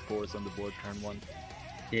 3 rank 4s on the board turn 1.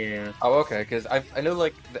 Yeah. Oh, okay, because I know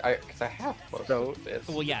like because I have most So- of this.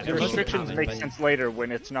 Well, yeah, The they're mostly restrictions common, make but- sense later when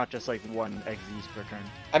it's not just like 1 XZs per turn.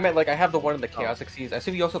 I meant like I have the one in the Chaos Xyz. I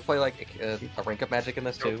assume you also play like a rank up magic in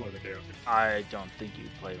this Don't too. play the Chaos. I don't think you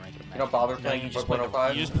play rank of You don't bother No, playing you just, book play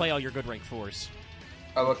 105. you just play all your good rank 4s.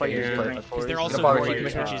 Oh, okay. play You your just play rank the Because they're fours. also You don't bother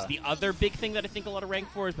warriors, keeping which it. is the other big thing that I think a lot of rank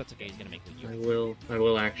 4s, but it's okay, he's gonna make I you.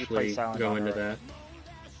 will actually Silent go Honor into right? that.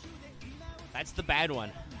 That's the bad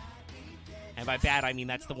one. And by bad, I mean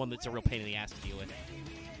that's the one that's a real pain in the ass to deal with.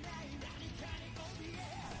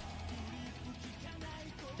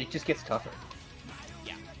 It just gets tougher.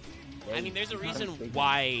 Yeah. I mean, there's a reason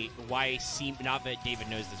why not that David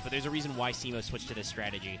knows this, but there's a reason why SEMO switched to this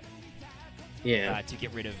strategy Yeah. to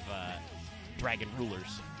get rid of dragon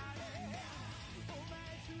rulers.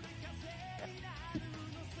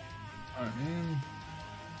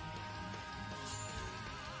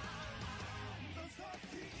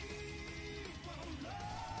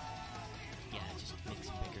 Yeah, it just makes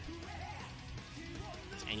it bigger.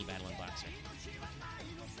 It's any battle in boxer.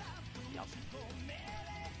 Yup.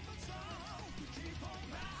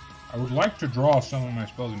 I would like to draw some of my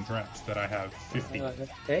spells and traps that I have 50.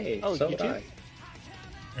 Hey, Oh, so you would do? I.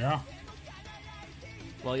 Yeah.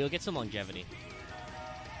 Well, you'll get some longevity.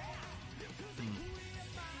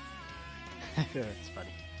 That's funny.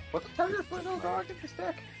 What's the target for no dog in this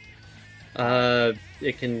deck?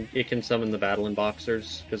 It can summon the Battling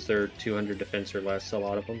Boxers because they're 200 defense or less. A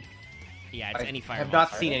lot of them. Yeah, it's I any fire have not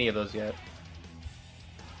monster. seen any of those yet.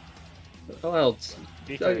 Well, it's,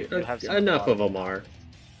 Be fair, you have some enough block. of them are.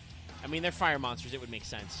 I mean, they're fire monsters. It would make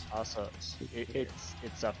sense. Also,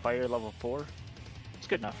 it's a fire level 4. It's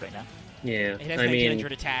good enough right now. Yeah. It has I mean,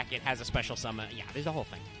 1900 attack. It has a special summon. Yeah, there's the whole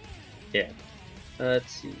thing. yeah.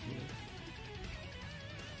 Let's see. I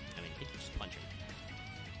mean, you can just punch him.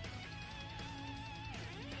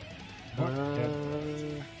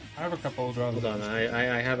 I have a couple of draws. Hold on.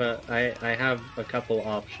 I have a couple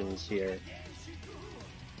options here.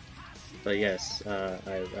 But yes, I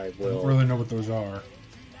I will. don't really know what those are.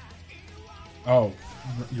 Oh,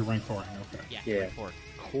 you're rank 4. Okay. Yeah. Yeah. Rank 4.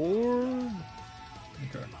 Corn.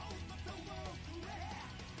 Okay.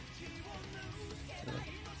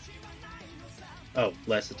 Oh,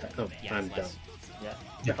 less attack. Oh, Yeah, I'm it's dumb. less. Yeah.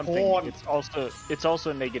 Yeah. Something. Corn. It's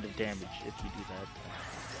also negative damage if you do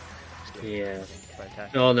that. Yeah. By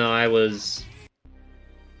attack. Oh no, I was.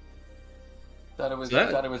 Thought it was.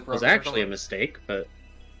 That Thought it was, was broken or actually a something. mistake, but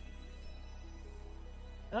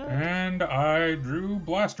And I drew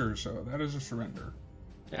Blaster, so that is a surrender.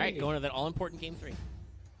 All right, going to that all-important game 3.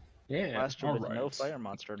 yeah. Blaster with no alright. fire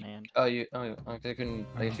monster in hand. Oh, you. Oh, I couldn't.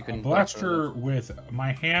 I guess you A couldn't. Blaster with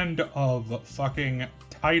my hand of fucking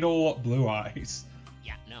Tidal Blue Eyes.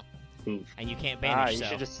 Yeah, no. Oof. And you can't Ah, banish, you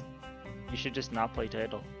should just not play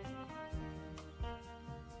title.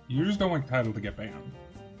 You just don't want Tidal to get banned.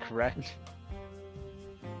 Correct.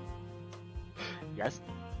 Yes.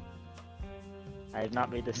 I have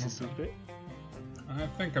not made this a secret. I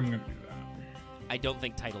think I'm gonna do that. I don't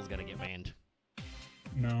think Title's gonna get banned.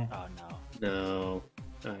 No. Oh no.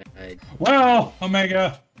 No. I Well,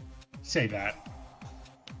 Omega, say that.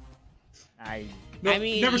 I No, I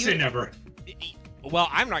mean, never you- say never. Well,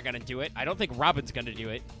 I'm not gonna do it. I don't think Robin's gonna do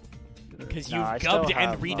it. Because No, you've I still gubbed and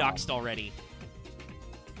have, redoxed already.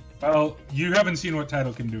 Well, you haven't seen what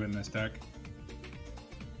Tidal can do in this deck.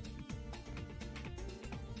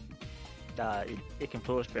 it can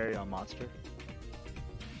foolish berry on monster.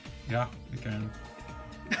 Yeah, it can.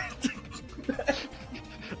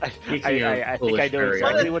 I Speaking of think I foolish know berry,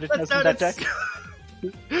 exactly what it That does in that sounded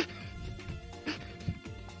deck.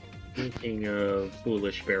 Thinking of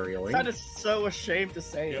foolish burialing. That is so ashamed to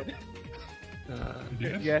say it. You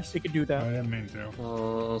did? Yes, you can do I that. didn't mean to.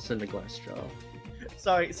 I'll send a glass jaw.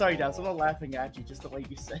 Sorry, Daz. I'm not laughing at you. Just the way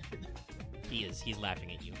you said it. He is. He's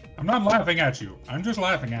laughing at you. I'm not laughing at you. I'm just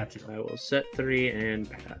laughing at you. I will set 3 and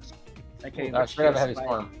pass. Okay, I should have a heavy cheers,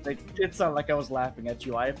 storm. It did sound like I was laughing at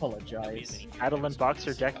you. I apologize. Amazing. Adeline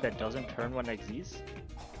Boxer deck that doesn't turn when Xyz.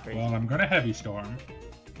 Crazy. Well, I'm gonna Heavy Storm.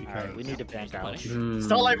 Alright, we need to ban Punish. Gauss. Hmm.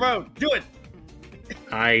 Starlight Road, do it.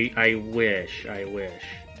 I wish. Are you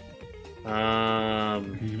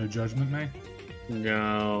gonna Judgment me?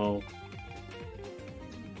 No.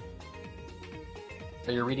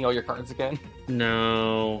 Are you reading all your cards again?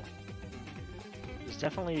 No. There's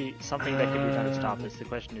definitely something that can be done to stop this. The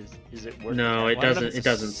question is it worth No, it? it One of doesn't. them's It a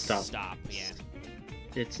doesn't stop. Stop, yeah.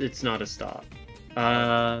 It's not a stop.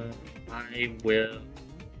 I will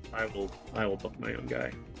book my own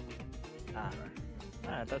guy.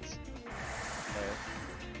 That's fair.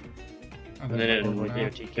 And then Avoid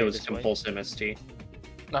it, DOTK it was this way. compulsive MST.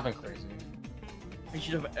 Nothing crazy.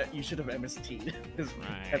 You should have MST'd. 'Cause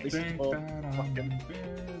Right. At least you Think told that I'm fucking-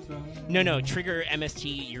 invisible. No, trigger MST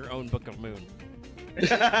your own Book of Moon.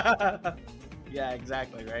 Yeah,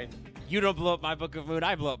 exactly, right? You don't blow up my Book of Moon,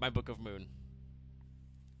 I blow up my Book of Moon.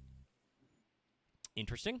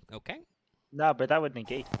 Interesting, okay. No, but that would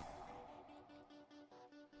negate.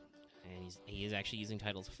 And he is actually using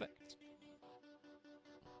Title's effect.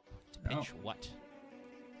 To Oh. pitch what?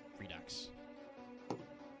 Redux.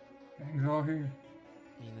 Things all here.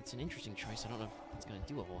 I mean, that's an interesting choice. I don't know if it's going to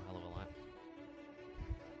do a whole hell of a lot.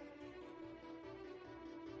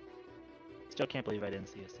 Still can't believe I didn't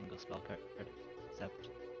see a single spell card except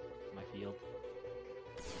my field.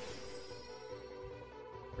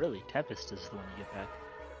 Really, Tempest is the one you get back.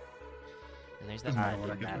 And there's that Doesn't matter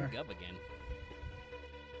what I mad get back. gub again.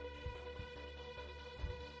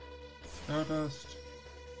 Stardust.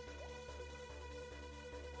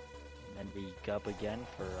 And then we gub again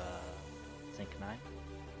for Sync 9.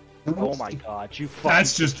 Oh my god, you fucking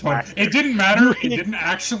That's just funny. bastard. It didn't matter. It didn't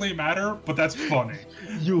actually matter, but that's funny.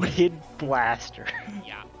 You hid Blaster.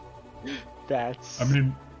 Yeah. That's I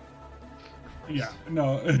mean, yeah,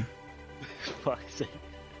 no, fuck's sake.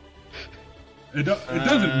 it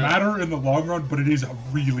doesn't matter in the long run, but it is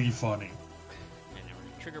really funny. And now we're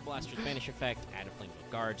going to trigger Blaster's Banish effect, add a Flame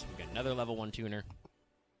of Guards. We've got another level 1 tuner.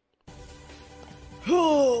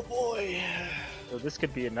 Oh boy. So this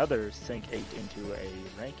could be another Sync 8 into a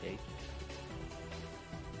Rank 8.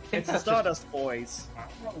 It's the Stardust Boys.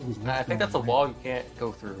 I think that's a wall you can't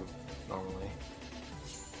go through normally.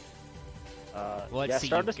 Let's Yeah, see, you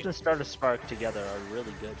Stardust can- and Stardust Spark together are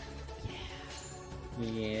really good.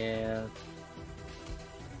 Yeah.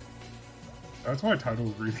 That's why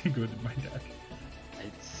Title's really good in my deck.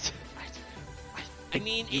 It's... I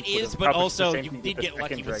mean, you it would've is, but probably also the same you thing did with get the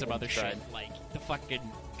lucky second with some other Dragon shit, like the fucking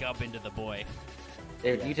gub into the boy.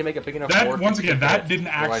 They need to make a big enough That board once to again, fit that it, didn't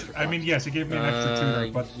otherwise actually. you're I mean, fucked. yes, it gave me an extra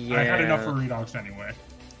tuner, but I had enough for yeah. redox anyway.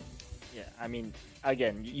 Yeah, I mean,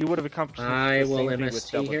 again, you would have accomplished I the will same thing with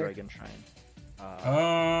MST Double here. Dragon Shrine.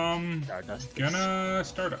 Stardust. Gonna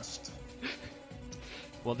Stardust.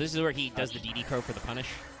 Well, this is where he does the DD Crow for the punish.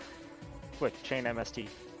 Quick, chain MST.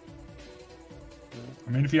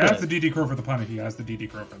 I mean, if he has the DD Crow for the punish, he has the DD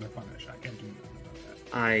Crow for the punish. I can't do nothing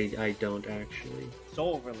about that. I don't actually.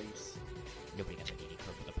 Soul release. Nobody got the DD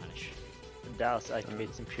Crow for the punish. Dallas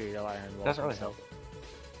activates Imperial Iron Wall. Doesn't really help.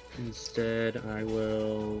 Instead, I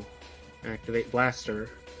will activate Blaster.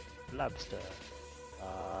 Lobster.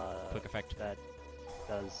 Quick effect. That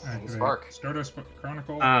does Activate Spark. Stardust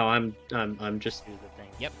Chronicle. Oh, I'm just. do the thing.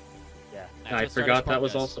 Yep. Yeah. That's I what forgot Stardust that Spark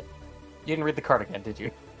was does. also. You didn't read the card again, did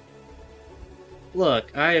you?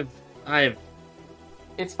 Look, I've.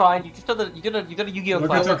 It's fine. You just did a Yu-Gi-Oh Look,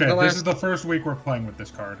 class. it's okay. the This last- is the first week we're playing with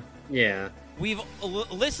this card. Yeah. We've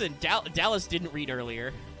listen. Dallas didn't read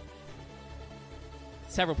earlier.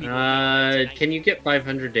 Several people. Can you get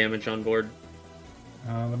 500 damage on board?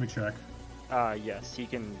 Let me check. Yes, he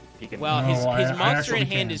can. Well, No, his I monster in actually hand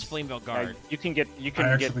can't. is Flamevelt uh, Guard. you can get. You I can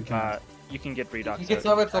actually get. can't. You can get Redux. You get out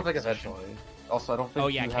some of of it stuff like attack position. eventually. Also, I don't think Oh,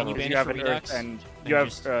 yeah, you can have you a- banish You have for an Redux? Earth, and And you have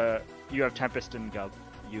just- you have Tempest and Gub.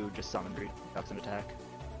 You just summon Redux and attack.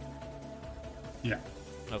 Yeah.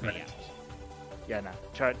 Okay, Right. yeah. Yeah,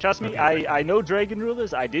 no. Trust me, Okay. I know Dragon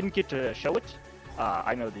Rulers. I didn't get to show it.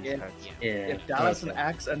 I know these Yeah. cards. Yeah. If Dallas and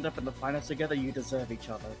Axe end up in the finals together, you deserve each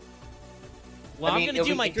other. Well, I mean, I'm it'll gonna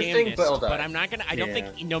do be my interesting, damnedest, but it'll die. but I'm not gonna. I don't Yeah.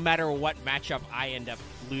 think no matter what matchup I end up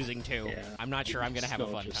losing to, Yeah. I'm not sure I'm gonna have a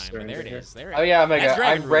Still fun just time. But there it surrender. is. There it Oh is. yeah, That's Omega.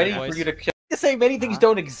 Dragon I'm ready Ruler, for boys. you to say many things Huh?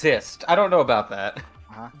 don't exist. I don't know about that.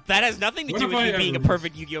 That has nothing to What do if with I me being a ever-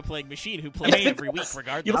 perfect Yu-Gi-Oh playing machine who plays think every week that's-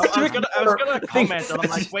 regardless. You I like was to gonna comment, and I'm Things-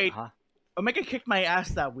 like, wait, Huh? Omega kicked my ass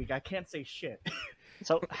that week. I can't say shit.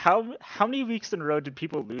 So how many weeks in a row did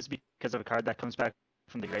people lose because of a card that comes back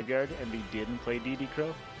from the graveyard and we didn't play DD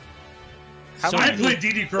Crow? So I many- play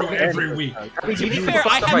DD Crow every week. I mean, To be DD fair, I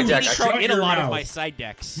fucked up my have deck. DD Crow Shut in a your lot of mouth. my side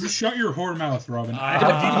decks. You shut your whore mouth, Robin. DD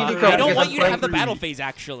Crow I don't because want I'm you to have the playing battle for phase.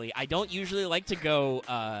 Actually, I don't usually like to go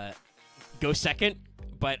second,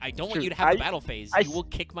 but I don't want True. you to have the battle phase. I You will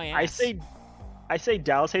kick my ass. I say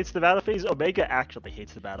Dallas hates the battle phase. Omega actually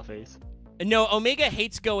hates the battle phase. No, Omega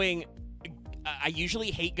hates going. I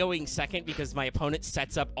usually hate going second because my opponent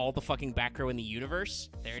sets up all the fucking back row in the universe.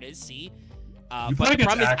 There it is. See. You But play the against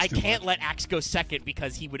problem is Axe I too can't much. let Axe go second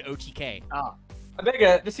because he would OTK.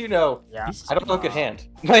 Omega, just so you know, Yeah. This is I don't know good hand.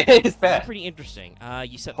 My hand is That's bad. pretty interesting.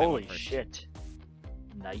 You said that Holy one first. shit.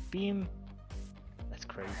 Night Beam? That's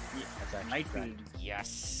crazy. That's actually Night rad. Beam,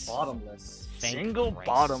 Yes. bottomless. Thank Single Christ.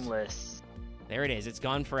 bottomless. There it is. It's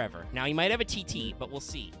gone forever. Now you might have a TT, but we'll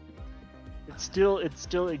see. It's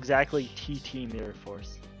still exactly TT Mirror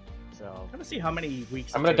Force. So I'm gonna see how many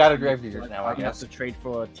weeks. I'm it gonna die to takes me Gravedigger's to, now, I guess. have to trade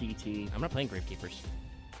for a TT. I'm not playing Gravekeepers. You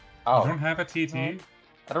Oh, don't have a TT? I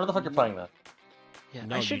don't know what the fuck you're playing though. yeah,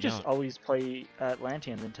 No, I you should just don't. always play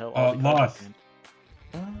Atlantean until all the Loth.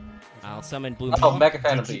 cards I'll summon Blue. Oh, Maw. Mega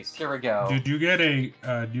Phantom Did you- Beast. Here we go. Did you get a?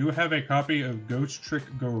 Do you have a copy of Ghost Trick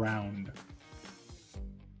Go Round?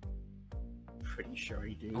 Pretty sure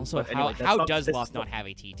he do. Also, But how, anyway, how does Loth not have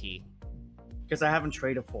a TT? Because I haven't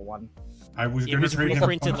traded for one. I was It gonna was trade him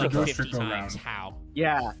reprinted for like Ghost 50 Trick Go times. Round. How?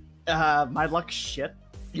 Yeah. My luck shit.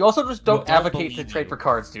 You also just don't Don't advocate to believe trade you. for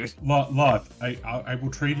cards, dude. Loth, I will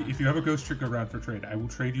trade you if you have a Ghost Trick Go Round for trade. I will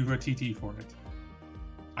trade you a TT for it.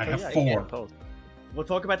 I have yeah, you four. can post. We'll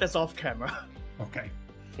talk about this off camera. Okay.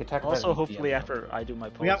 The attack Also, button hopefully DM. after I do my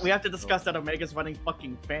post. We have to discuss that Omega's running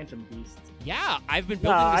fucking Phantom Beasts. Yeah, I've been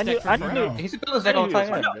Nah, building this deck I for knew- forever. Wow. He's built his deck all the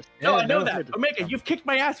time. I know. yeah. No, I know no, that. good. Omega, you've kicked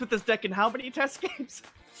my ass with this deck in how many test games?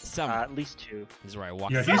 Some. At least 2. This is where I walk.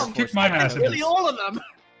 Yeah, through he's the kicked course. my ass. Nearly all of them.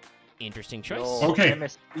 Interesting choice. Yo, Okay.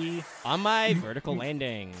 MSP. On my vertical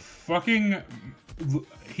landing. Fucking.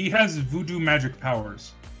 He has voodoo magic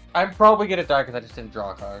powers. I'm probably gonna die because I just didn't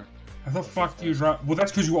draw a card. How the fuck do you draw? Well,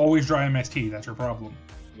 that's because you always draw MST. That's your problem.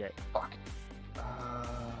 Yeah. Fuck.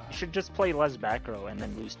 You should just play less back row and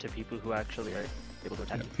then lose to people who actually are able to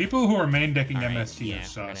attack Yeah, you. people who are main decking All right, MST yeah, are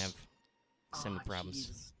we're gonna sus. have similar problems.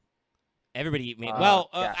 Jesus. Everybody made. Yeah.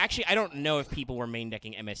 Actually, I don't know if people were main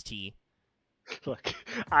decking MST. Look,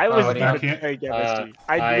 I was Oh, not yeah. playing MST.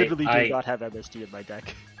 I I- literally I- do not have MST in my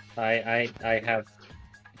deck. I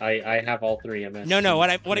have all 3 MS. No. What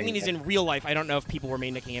I mean is, in real life, I don't know if people were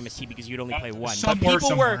main decking MST because you'd only play one. Some But were, people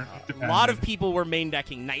some were. weren't. It A lot of depended. people were main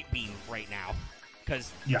decking Night Beam right now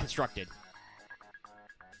because Yeah. constructed.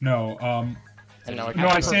 No, And now no.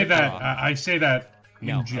 I say perfect that. draw. I say that in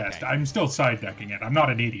No, jest. okay. I'm still side decking it. I'm not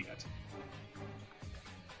an idiot.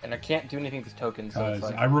 And I can't do anything with these tokens. So it's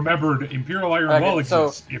Because like... I remembered Imperial Iron Okay, Wall so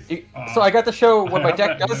exists. If, so I got to show when I my have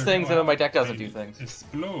deck that does in things there. and when my deck doesn't I do things.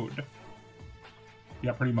 Explode.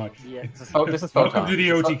 Yeah, pretty much. Yeah. This is Photon. Welcome to the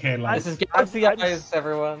OTK line. This is Galaxy I'm- Eyes,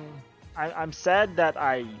 everyone. I'm sad that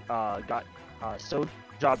I got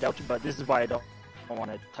dropped out, but this is why I don't want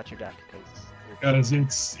to touch your deck Because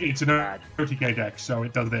it's an bad. OTK deck, so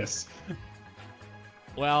it does this.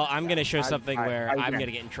 Well, I'm gonna show I- something I- where I I'm can.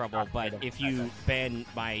 gonna get in trouble, but if you ban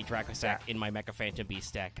my Dracosac in my Mecha Phantom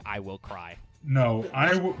Beast deck, I will cry. No,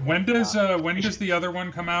 when does the other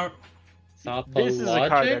one come out? This is a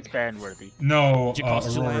card that's Logic? ban worthy. No,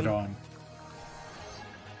 Jacostulin? Auroradon.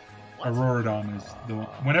 Auroradon is the one.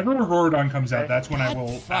 Whenever Auroradon comes out, that's when I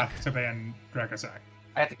will fuck. ask to ban Dracosac.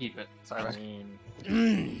 I have to keep it. Sorry. I man.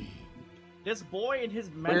 mean, This boy and his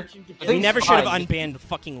managing to I We think never should have fine. unbanned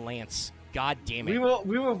fucking Lance. God damn it.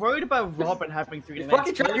 we were worried about Robin having 3 Fucking lands.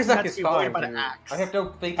 We didn't Dracosac have is to be worried fine. about Dude. Axe. I have no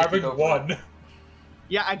faith in Having you. one.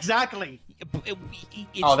 Yeah, exactly. It's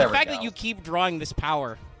Oh, there the we fact go. that you keep drawing this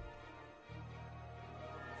power.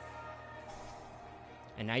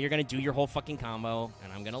 And now you're gonna do your whole fucking combo,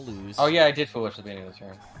 and I'm gonna lose. Oh yeah, I did foolish at the beginning of the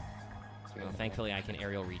turn. Well, thankfully, I can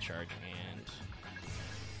aerial recharge and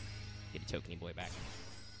get a tokeny boy back.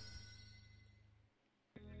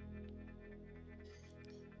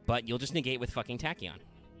 But you'll just negate with fucking Tachyon.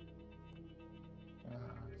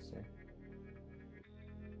 Let's see.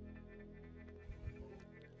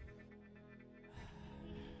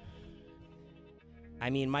 I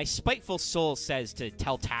mean, my spiteful soul says to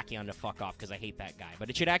tell Tachyon to fuck off because I hate that guy. But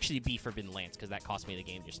it should actually be Forbidden Lance because that cost me the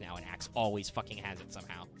game just now, and Axe always fucking has it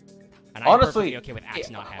somehow. And I'm Honestly, perfectly okay with Axe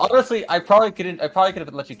not having it. honestly, I probably could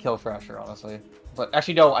have let you kill Thrasher, honestly. But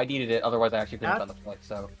actually, no, I needed it. Otherwise, I actually couldn't have done the play.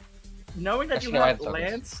 So Knowing that Actually, you no, I have had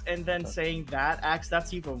tokens. Lance and then saying that Axe,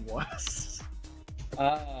 that's even worse.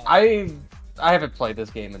 I haven't played this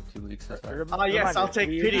game in 2 weeks. So. Ah, yes, I'll take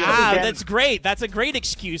pity. Ah, Again. that's great. That's a great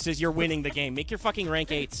excuse as you're winning the game. Make your fucking rank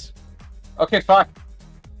 8s. Okay, fine.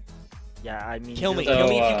 yeah, I mean, Kill me. So, Kill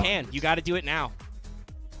me if you can. You gotta do it now.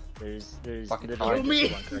 There's Fucking literally kill me.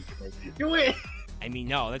 just one card to make. Do it. I mean,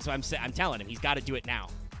 no, that's what I'm saying. I'm telling him he's got to do it now.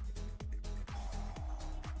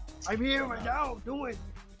 I'm here right now. Do it.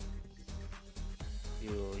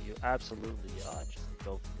 You absolutely just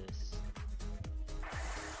go for this.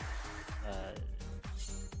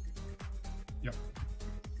 Yep.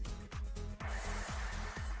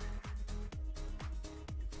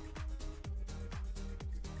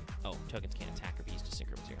 Oh, tokens can't attack or be used to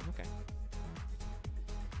synchro with 0. Okay.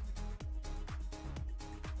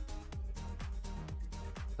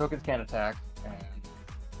 Tokens can't attack,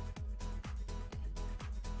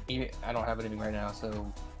 and I don't have anything right now.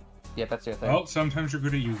 So yeah, that's the thing. Well, sometimes you're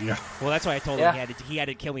good at Yu-Gi-Oh. Well, that's why I told Yeah. him he had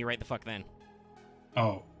to kill me right the fuck then.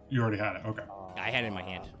 Oh, you already had it. Okay. I had it in my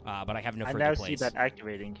hand, but I have no I further now plays. see that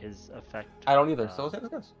activating his effect. I don't either. So it's good.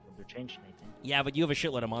 They're changing anything. Yeah, but you have a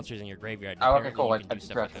shitload of monsters in your graveyard. and Oh, okay, apparently cool. you I can do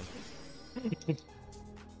just stuff with them.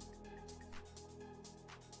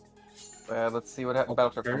 Let's see what happens.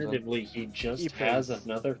 Battle Trip comes in. Alternatively, he just He has plays.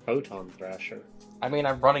 another Photon Thrasher. I mean,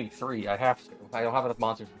 I'm running 3. I have to. I don't have enough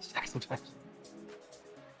monsters in the stack sometimes.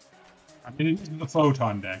 I mean, it's the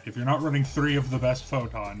Photon deck. If you're not running 3 of the best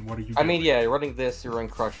Photon, what are you I doing? mean, yeah, you're running this. You're running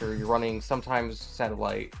Crusher. You're running sometimes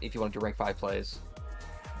Satellite if you want to do rank 5 plays.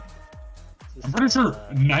 I'm pretty sure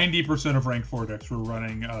 90% of rank 4 decks were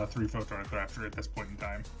running 3 Photon Thrasher at this point in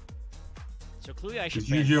time. So clearly I should Because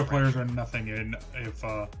ban Yu-Gi-Oh French. players are nothing in if,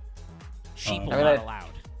 Sheep I are mean, not I- allowed.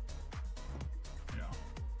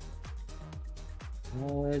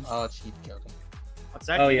 Oh, cheap token. What's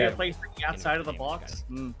that? Oh, You yeah. gonna play thinking outside of the box?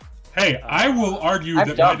 Hey, I will argue I'm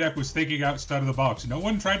that dumb. my deck was thinking outside of the box. No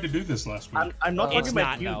one tried to do this last week. I'm not It's talking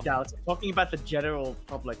about not, you, no. Doubts. I'm talking about the general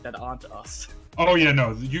public that aren't us. Oh yeah,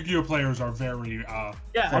 no, the Yu-Gi-Oh players are very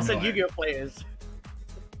Yeah, I said formulaic. Yu-Gi-Oh players.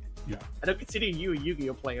 Yeah. I don't consider you a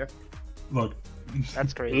Yu-Gi-Oh player. Look.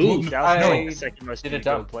 That's crazy. Ooh, That was I the second most did it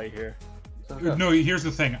Yu-Gi-Oh dumb. play here. So good. No, here's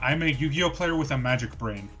the thing. I'm a Yu-Gi-Oh player with a magic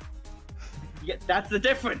brain. Yeah, that's the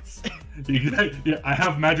difference. Yeah, I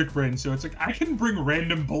have magic brain, so it's like I can bring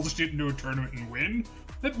random bullshit into a tournament and win.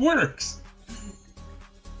 That works.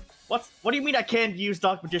 What do you mean I can't use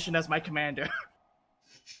Dark Magician as my commander?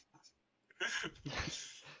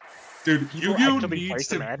 Dude, People Yu-Gi-Oh actually play needs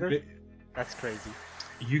to Commander? That's crazy.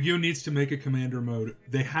 Yu-Gi-Oh needs to make a commander mode.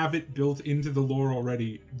 They have it built into the lore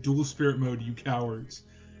already. Dual spirit mode, you cowards.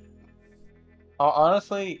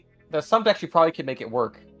 Honestly, there's some decks you probably could make it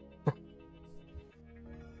work.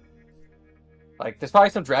 Like, there's probably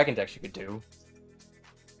some dragon decks you could do.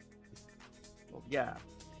 Yeah.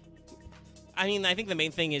 I mean, I think the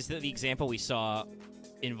main thing is that the example we saw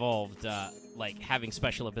involved, like, having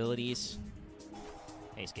special abilities.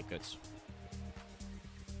 Hey, scapegoats.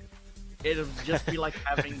 It'll just be like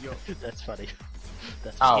having your... That's funny.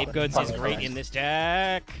 That's Oh, Scapegoats fuck is it, great nice. in this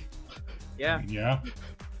deck. Yeah. Yeah.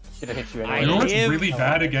 Should have hit you I You know anyway. what's live- really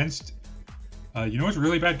bad against? You know what's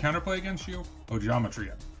really bad counterplay against you? Oh, Geometry.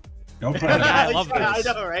 Don't play Yeah, that. I love I this.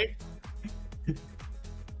 know, right?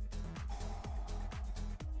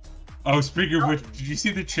 Oh, speaking of which, did you see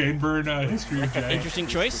the Chainburn history of Jay? Interesting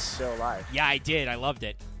He's choice. still alive. Yeah, I did. I loved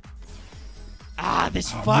it. Ah,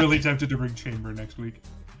 this I'm fuck. really tempted to bring Chainburn next week.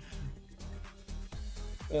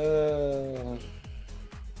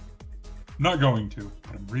 Not going to,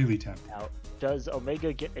 but I'm really tempted. Now, does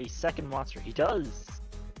Omega get a second monster? He does.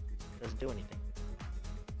 Doesn't do anything.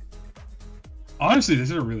 Honestly, this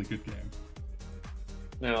is a really good game.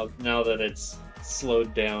 Now that it's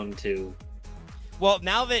slowed down to Well,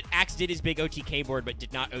 now that Axe did his big OTK board but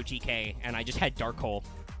did not OTK, and I just had Dark Hole.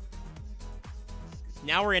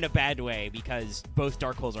 Now we're in a bad way because both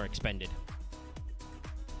Dark Holes are expended.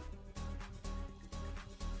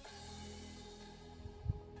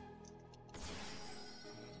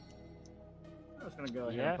 I was gonna go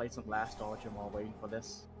ahead Yeah. and play some Last Origin while waiting for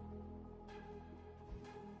this.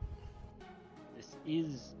 This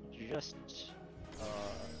is just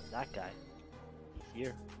that guy. He's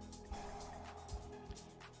here.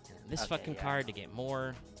 This Okay, fucking yeah. card to get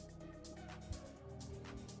more.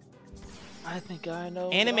 I think I know.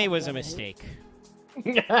 Anime what was a I'm gonna mistake.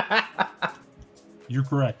 You're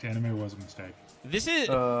correct. Anime was a mistake. This is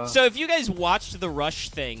so. If you guys watched the Rush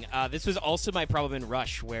thing, this was also my problem in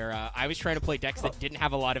Rush, where I was trying to play decks that didn't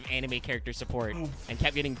have a lot of anime character support and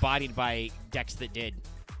kept getting bodied by decks that did.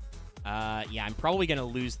 Yeah, I'm probably gonna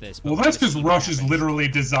lose this. But Well, we're that's gonna because see what Rush is happens. literally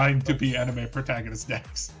designed to be anime protagonist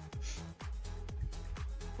decks.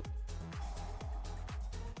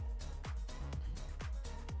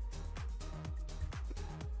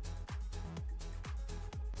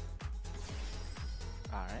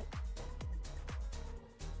 All right.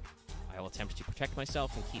 I will attempt to protect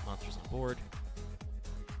myself and keep monsters on board.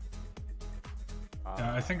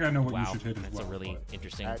 Yeah, I think I know what you Wow, should hit as that's well. a really but-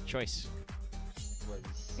 interesting that- choice.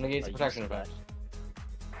 Was Negates a protection use of effect.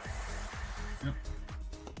 that. Yep.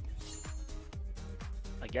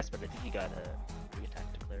 I guess, but I think you got a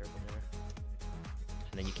re-attack declare over there.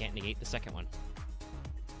 And then you can't negate the second one.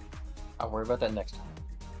 I'll worry about that next time.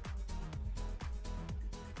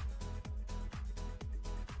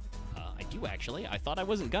 I do actually. I thought I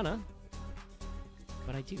wasn't gonna,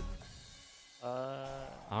 but I do.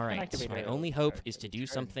 All right. activate My it. only hope is to It's do your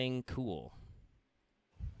turn. something cool.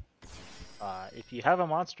 If you have a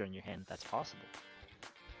monster in your hand, that's possible.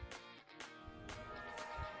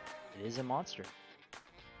 It is a monster.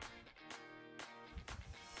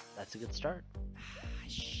 That's a good start.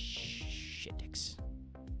 Shit dicks.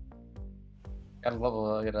 Get a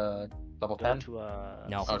level Go 10. to a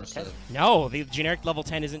No. Oh, just 10. No, the generic level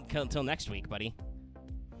 10 isn't until next week, buddy.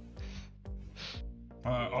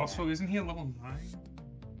 Also, isn't he a level 9?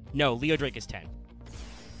 No, Leo Drake is 10.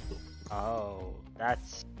 Oh,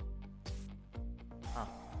 that's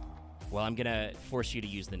Well, I'm gonna force you to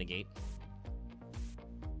use the negate.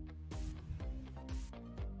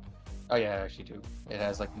 Oh yeah, I actually do. It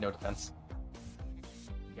has like no defense.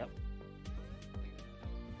 yep.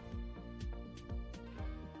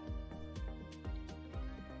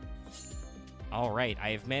 All right,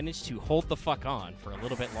 I have managed to hold the fuck on for a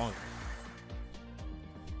little bit longer.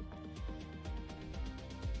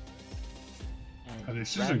 And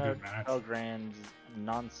This is a good Ragnar match. Elgrand's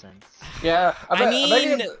nonsense. Yeah, I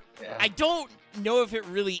mean, yeah. I don't know if it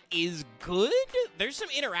really is good. There's some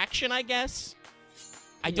interaction, I guess.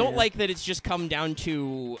 I don't Yeah. like that it's just come down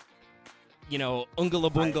to, you know,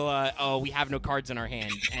 ungala bungala, oh, we have no cards in our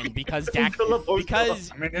hand. And because Ungala bungala.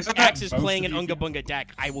 because I mean, isn't Dax that is most playing of an you Unga do? Bunga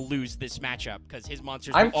deck, I will lose this matchup because his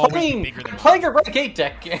monsters I'm will always playing, be bigger than playing a Renegade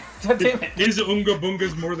deck. God damn it. Is Unga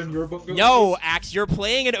Bungas more than your Bunga? No, Axe, you're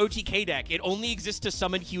playing an OTK deck. It only exists to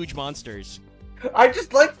summon huge monsters. I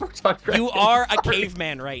just like Proton You Dragon. are a Sorry.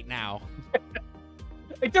 caveman right now.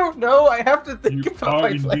 I don't know. I have to think You about are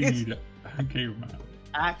my plays. indeed a caveman.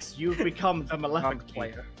 Axe, you've become the Malefic Monkey.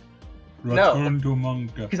 player. No. Return to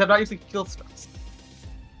Manga. Because I'm not using field stars.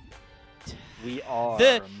 We are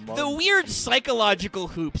The monsters. weird psychological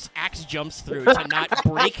hoops Axe jumps through to not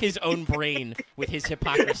break his own brain with his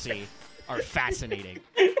hypocrisy are fascinating.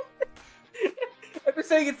 I'm just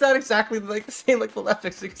saying it's not exactly like the same like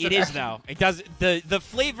Malefic. It is though. It does the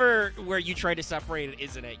flavor where you try to separate it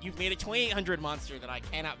isn't it? You've made a 2800 monster that I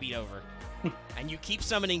cannot beat over. And you keep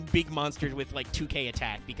summoning big monsters with like 2k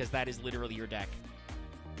attack because that is literally your deck.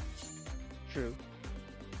 True.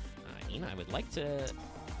 I would like to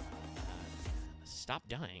stop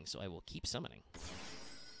dying, so I will keep summoning.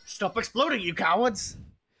 Stop exploding, you cowards!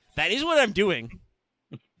 That is what I'm doing.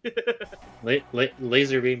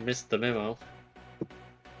 Laserbeam missed the memo.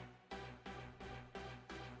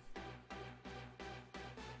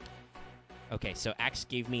 Okay, so Axe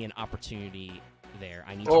gave me an opportunity there.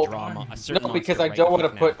 I need Well, to draw a certain No, because monster I don't want to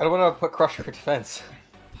right put. now. I don't want to put Crusher for defense.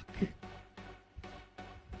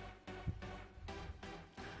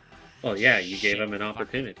 Well, yeah, you gave Shit, him an fuck.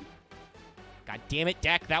 opportunity. God damn it,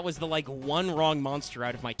 deck. That was the, like, one wrong monster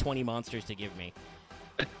out of my 20 monsters to give me.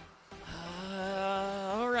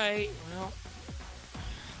 Alright, well.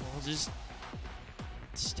 We'll just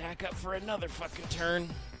stack up for another fucking turn.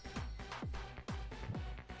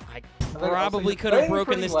 I probably you're could have playing broken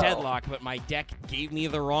pretty this well. deadlock, but my deck gave me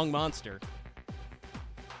the wrong monster.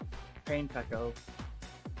 Pain Pecco.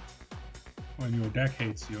 When your deck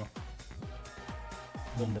hates you.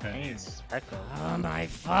 When the Okay. pain is Echo. Oh my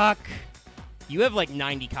fuck! You have like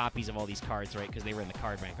 90 copies of all these cards, right? Because they were in the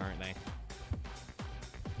card bank, aren't they?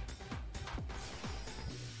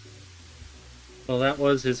 Well, that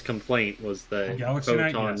was his complaint, was that Galaxy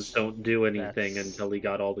Knight, photons yes. don't do anything That's- until he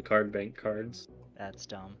got all the card bank cards. That's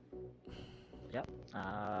dumb. Yep.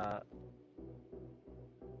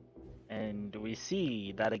 And we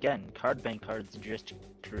see that again. Card bank cards just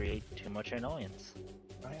create too much annoyance.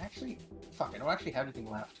 I actually, fuck, I don't actually have anything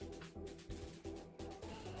left.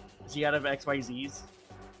 Is he out of XYZs?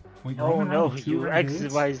 Wait, you're Oh only no, down to 2 you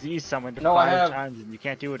renegades? XYZ summoned No, I 5 have- times and you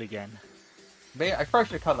can't do it again. I probably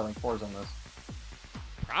should have cut the rank 4s on this.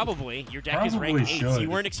 Probably. Your deck is Probably ranked 8, so should. you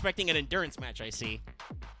weren't expecting an endurance match, I see.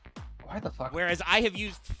 Why the fuck? Whereas I have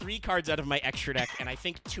used 3 cards out of my extra deck, and I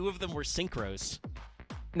think 2 of them were synchros.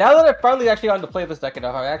 Now that I've finally actually gotten to play this deck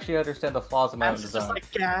enough, I actually understand the flaws of my I'm own just design. like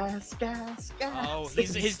gas, gas, gas. Oh,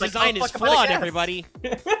 It's his like, design oh, is fuck, I'm out of flawed, gas. everybody.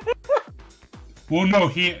 Well,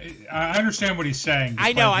 no, I understand what he's saying.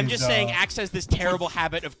 I know, despite I'm his, just saying Axe has this terrible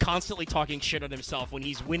habit of constantly talking shit on himself when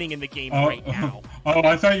he's winning in the game right now. Oh,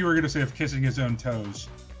 I thought you were going to say of kissing his own toes.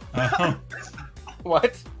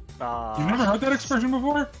 What? You've never heard that expression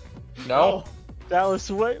before? No. That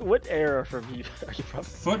was what era from you are you from?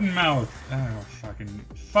 Foot and mouth. Oh,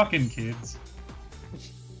 fucking kids.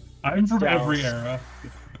 I'm from Dallas. every era.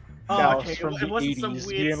 Oh, Dallas okay, from it the wasn't some 80s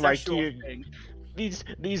weird being like, sexual "You- thing. These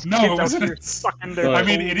No, kids it out wasn't. here sucking their I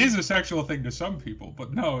mean, toes. it is a sexual thing to some people,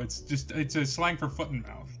 but no, it's a slang for foot and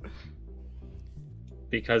mouth.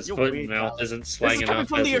 Because You're foot weird, and mouth Alex. isn't This slang is coming enough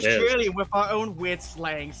from as the it is. Australian with our own weird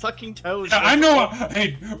slang, sucking toes. Yeah, I know.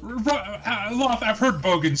 Hey, Loth, I've heard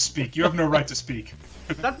Bogans speak. You have no right to speak.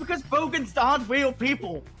 That's because bogans aren't real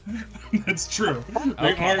people. That's true.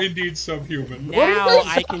 They are indeed subhuman. What are you Now guys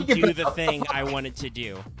I can talking do the about? thing I wanted to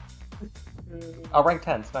do. Oh, rank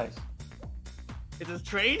 10's nice. Is this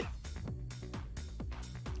trade?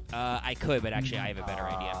 I could, but actually I have a better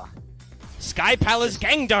idea. Sky Palace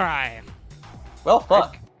Gangdarai! Well,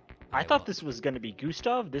 fuck. I thought this was gonna be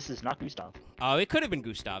Gustav. This is not Gustav. Oh, it could have been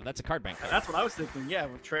Gustav. That's a card bank card. That's what I was thinking, yeah,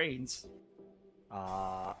 with trains.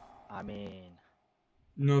 I mean,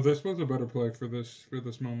 No, this was a better play for this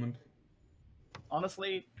moment.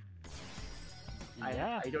 Honestly,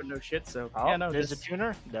 yeah. I don't know shit, so Oh, yeah, no, there's this- a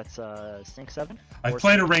tuner. That's Sync 7. I've Or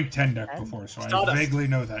played a Sync rank 10 deck 10? before, so I Stardust. vaguely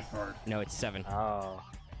know that card. No, it's 7. Oh.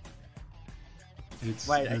 It's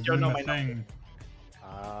Right, I they're don't doing know the my thing.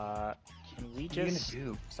 Can we What are you gonna just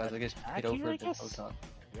do? Besides, I guess attack get here, over I the guess? photon.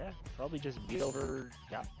 Yeah, probably just beat over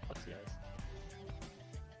Galaxy Eyes.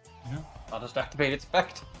 I'll just activate its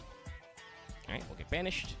effect. Alright, we'll get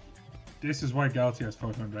banished. This is why Galaxy has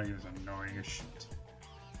Photon Dragon is annoying as shit.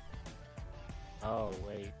 Oh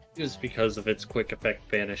wait. It's because of its quick effect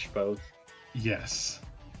banish both. Yes.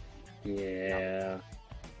 Yeah.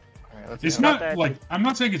 Alright, let's It's see. not that- like I'm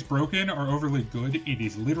not saying it's broken or overly good. It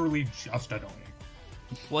is literally just annoying.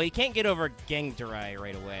 Well, you can't get over Gangdarai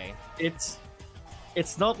right away.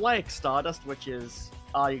 it's not like Stardust, which is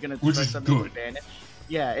you're gonna Which try is something good. to banish.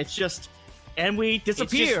 Yeah, it's just and we It's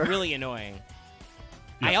disappear. just really annoying.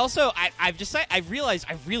 Yeah. I've decided, I realized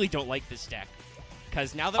I really don't like this deck.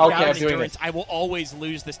 Because now that Okay, we're out I'm of doing endurance, I will always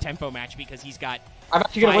lose this tempo match because he's got I'm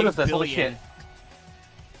actually gonna win 5 with this. Holy billion shit.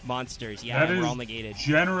 monsters. Yeah, That and we're is all negated.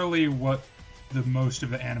 generally what the most of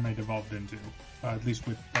the anime devolved into, at least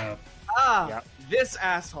with Yep. This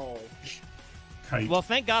asshole. Kite. Well,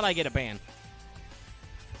 thank God I get a ban.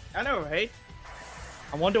 I know, right?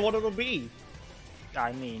 I wonder what it'll be.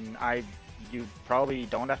 I mean, you probably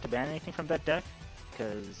don't have to ban anything from that deck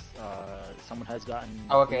because someone has gotten.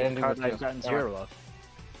 Oh, okay, I didn't do card that I've too. gotten Alright. 0 of.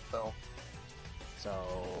 So, So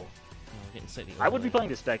Oh, we're getting city I would be overload. playing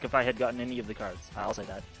this deck if I had gotten any of the cards. I'll say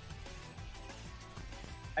that.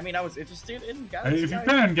 I mean, I was interested in Galaxy If you Eyes.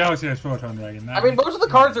 ban Galaxy has Photon Dragon, that I mean, most of the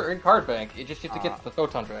cards are in card bank. You just have to get the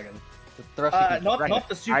Photon Dragon. The rest you can not Right.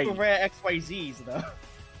 the super I- rare XYZs though.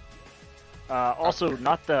 Also,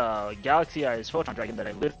 not the Galaxy Eyes Photon Dragon that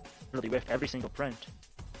I literally whiffed every single print.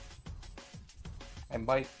 I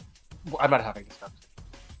might I'm not having this conversation.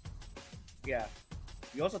 Yeah.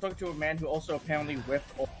 You also talked to a man who also apparently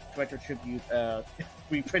whiffed all retro tribute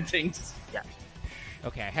reprintings. Yeah.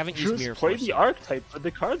 Okay, I haven't used Just Mirror play Force the yet. archetype for the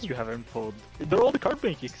cards you haven't pulled. They're all the card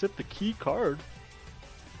bank except the key card.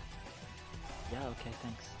 Yeah, okay,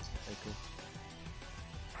 thanks. Okay, cool.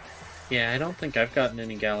 Yeah, I don't think I've gotten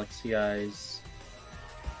any Galaxy Eyes.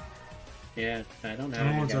 Yeah, I don't have I don't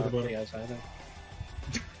any wanna talk about Galaxy it. Eyes either.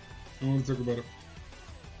 I want to talk about it.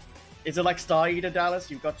 Is it like Star Eater, Dallas?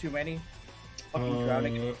 You've got too many? Fucking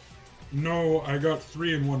drowning. No, I got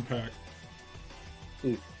 3 in one pack.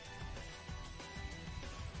 Ooh.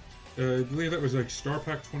 I believe that was like Star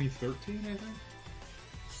Pack 2013, I think.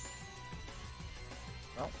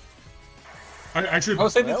 I should, I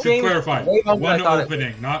would say this should game clarify, way longer than I one thought it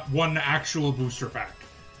opening, not one actual booster pack.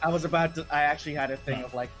 I actually had a thing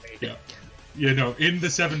of like, Yeah. Yeah, no, in the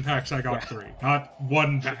 7 packs I got 3, not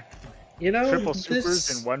one pack 3. You know, Triple this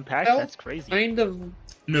supers in one pack? felt That's crazy. kind of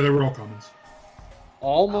No, they were all commons.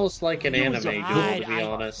 almost like an It anime was duel, odd. to be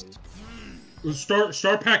honest. It was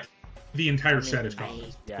Star Pack, the entire set is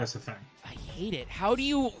commons. yeah. That's the thing. I hate it. How do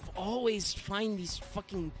you always find these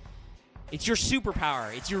fucking... It's your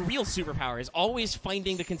superpower. It's your real superpower, is always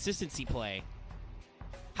finding the consistency play.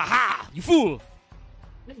 Haha! You fool!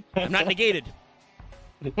 I'm not negated.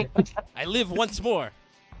 I live once more.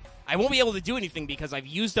 I won't be able to do anything because I've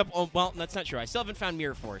used up... Oh, well, that's not true. I still haven't found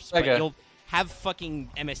Mirror Force, but Okay. you'll have fucking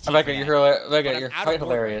MST for Vega, that. Vega, But I'm you're out quite of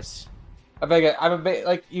board hilarious. wipes. Vega,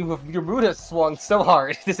 like your mood has swung so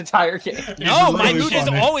hard this entire game. No, It's my really mood has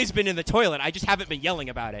funny. always been in the toilet. I just haven't been yelling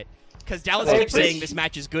about it. Because Dallas Hey, keeps please. saying this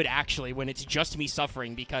match is good, actually, when it's just me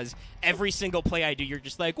suffering, because every single play I do, you're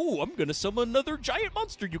just like, ooh, I'm gonna summon another giant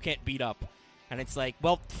monster you can't beat up. And it's like,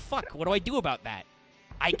 well, fuck, what do I do about that?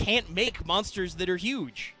 I can't make monsters that are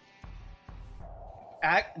huge.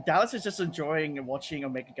 Dallas is just enjoying watching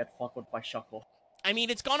Omega get fucked with by Shuckle. I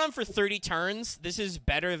mean, it's gone on for 30 turns. This is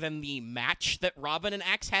better than the match that Robin and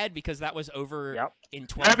Axe had, because that was over Yep. in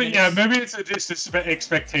 12 I mean, minutes. yeah, maybe it's just an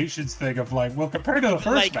expectations thing of like, well, compared to the first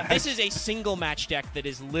Like, match. this is a single match deck that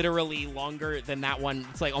is literally longer than that one.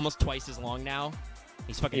 It's like almost twice as long now.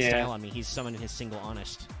 He's fucking Yeah. style on me. He's summoning his single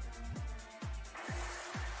honest.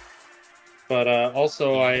 But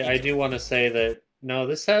also, Yeah, I do want to say that, no,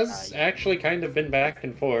 this has Yeah. actually kind of been back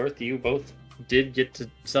and forth. You both did get to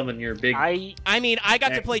summon your big... I mean, I got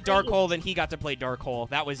to Yeah. play Darkhold, then he got to play Darkhold.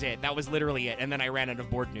 That was it. That was literally it. And then I ran out of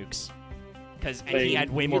board nukes. And But he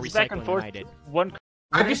had way more It's back and recycling than forth. I did. One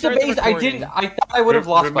I'm I just started the amazed. recording- I thought I would have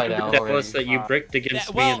lost by now. Remember, Already. Dallas, that you bricked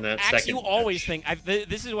against me in that Axe, second you always match. think...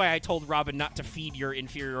 this is why I told Robin not to feed your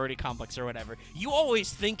inferiority complex or whatever. You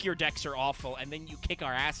always think your decks are awful, and then you kick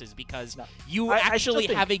our asses because No. you I still actually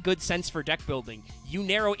think- have a good sense for deck building. You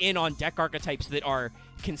narrow in on deck archetypes that are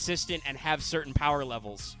consistent and have certain power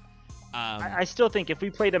levels. I still think if we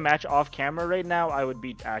played a match off camera right now, I would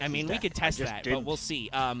beat Axe's I mean, we deck. could test I just that, but didn't. we'll see.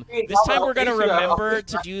 Hey, This time we're gonna I'll remember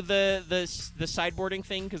fix to do the sideboarding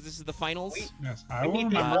thing because this is the finals. Yes, I We will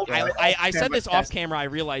need to remember. vote for it. I said this Camera off test. camera. I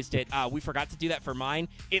realized it. We forgot to do that for mine.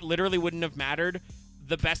 It literally wouldn't have mattered.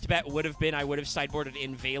 The best bet would have been I would have sideboarded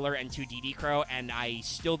in Valor and 2 DD Crow, and I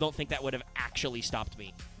still don't think that would have actually stopped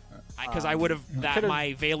me. Because I would have could've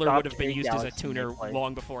my Valor stopped would have been a used as a Galaxy tuner gameplay.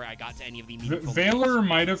 long before I got to any of the meaningful. Valor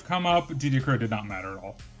might have come up. DD Crow did not matter at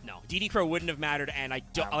all. No, DD Crow wouldn't have mattered, and I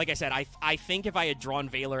don't, like I said, I think if I had drawn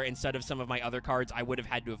Valor instead of some of my other cards, I would have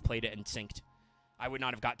had to have played it and synced. I would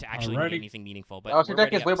not have got to actually do Alrighty. anything meaningful. But Your we're deck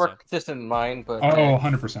ready is way up, more so- consistent than mine, but Oh,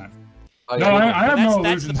 100%. Oh, No, yeah, I have no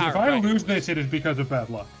That's the illusions. power, If I right. lose this, it is because of bad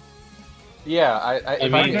luck. yeah. If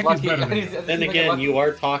mean, I my get deck is lucky, better than I you. just Then get again, lucky. you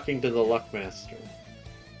are talking to the Luck Master.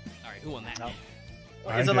 All right, who won that? No.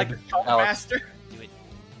 I Is it like did. a Shock Alex. Master? Do it.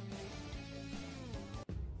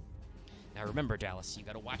 Now remember, Dallas, you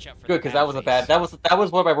got to watch out for. Good, the because bad that was a face. bad. That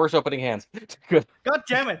was one of my worst opening hands. Good. God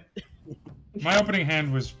damn it! My opening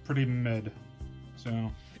hand was pretty mid,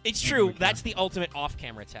 so It's Yeah, true. we can. That's the ultimate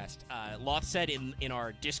off-camera test. Loth said in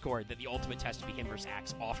our Discord that the ultimate test would be him versus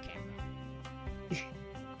Axe off-camera.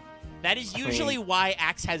 That is usually why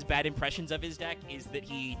Axe has bad impressions of his deck, is that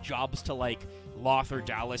he jobs to, like, Loth or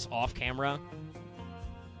Dallas off-camera.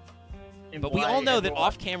 But we all know that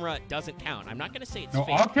off-camera doesn't count. I'm not going to say it's no.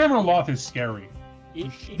 fake. Off-camera Loth is scary.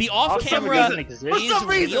 The off-camera doesn't exist. For is some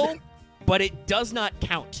reason. real, but it does not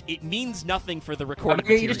count. It means nothing for the I recording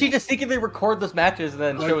mean, you just need material. to secretly record those matches and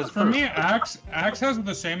then show Like, his for proof. me, Axe has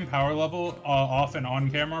the same power level off and on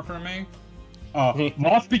camera for me.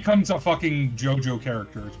 Loth becomes a fucking JoJo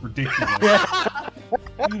character. It's ridiculous.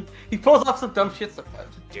 He pulls off some dumb shit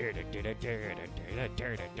sometimes.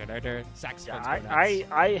 Saxophones Yeah, go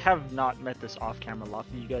nuts. I have not met this off-camera Loth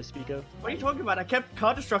that you guys speak of. What are you talking about? I kept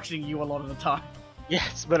card-destructing you a lot of the time.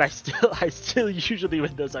 Yes, but I still usually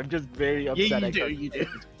win those. I'm just very upset. Yeah, I you do, can't- you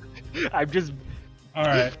do. I'm just. All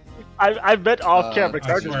right. I've met off-camera I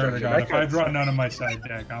card swear to destruction. God, if I draw none of my side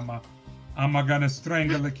deck, I'm gonna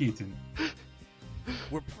strangle a kitten.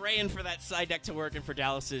 We're praying for that side deck to work and for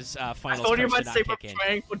Dallas's I finals thought you curse were to about to say not we're kick in.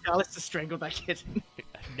 praying for Dallas to strangle that kitten.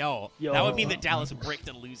 No, Yo. that would mean that Dallas bricked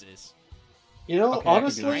and loses. You know, Okay, I can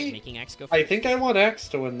do that. Right, honestly, making X go I first. think I want X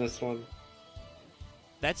to win this one.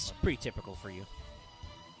 That's pretty typical for you.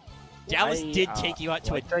 Dallas did take you out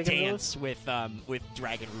to a like Dragon dance with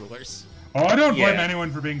Dragon Rulers. Oh, I don't blame Yeah.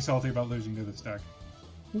 anyone for being salty about losing to this deck.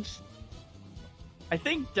 I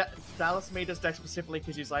think Dallas made this deck specifically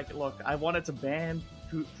because he's like, look, I wanted to ban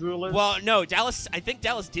Drulers. Well, no, Dallas. I think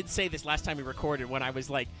Dallas did say this last time we recorded when I was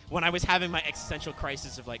having my existential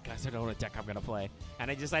crisis of like, guys, I don't know what deck I'm gonna play, and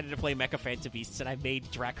I decided to play Mecha Phantobeasts, and I made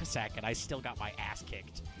Dracosac, and I still got my ass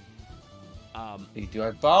kicked. Do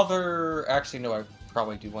I bother? Actually, no, I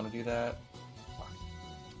probably do want to do that.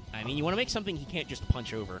 I mean, you want to make something he can't just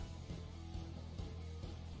punch over.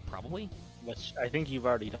 Probably. Which I think you've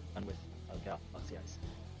already done with Galaxy Eyes.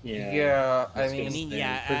 Yeah, I That's I mean, mean, Pretty-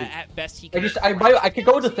 yeah. pretty- At best, he. I could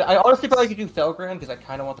go to. I honestly feel like I could do Felgrand because I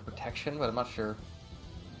kind of want the protection, but I'm not sure.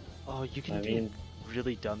 Oh, you can I do mean-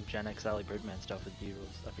 really dumb Gen X Ally Birdman stuff with D-Rules.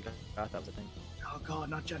 I forgot that was a thing. oh god,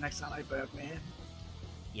 not Gen X Ally Birdman.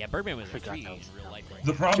 Yeah, Birdman was a Forgot 3 that in was- real life. Right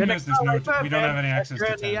The now. problem Gen is we don't have any access to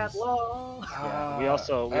Journey at tens. law. Yeah, we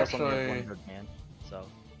also only have actually, one Birdman, so.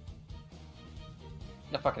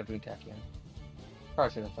 no fucking doing Tachyon.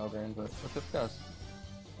 Probably should have Felgrand, but let's just go.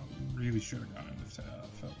 Really should have gone into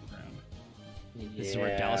Felgrand. This is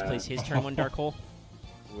where Dallas plays his turn one Dark Hole.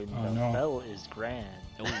 When Oh, the no. bell is grand.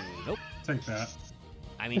 Oh, nope. Take that.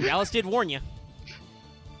 I mean, Dallas did warn you.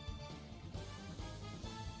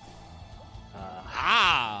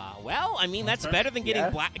 Well, I mean, that's Okay. better than getting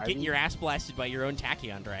Yeah, getting I mean- your ass blasted by your own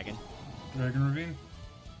Tachyon Dragon. Dragon Ravine.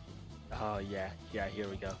 Oh yeah, here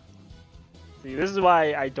we go. See, this is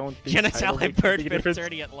why I don't think. Genex title Ally makes a Bird big Fit difference.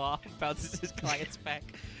 30 at law bounces his clients back.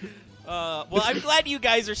 Well, I'm glad you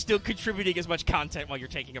guys are still contributing as much content while you're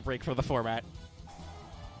taking a break from the format.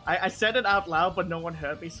 I said it out loud, but no one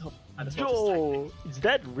heard me, so I just want to say. Yo, is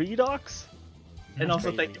that Redox? And also,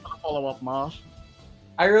 Crazy. thank you for the follow-up, Marth.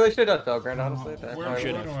 I really should have done Felgrand, honestly. Oh, That's where how I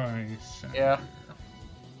should would- have. What do I send Yeah. here?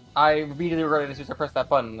 I immediately regretted as soon as I pressed that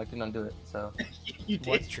button. I couldn't undo it. So You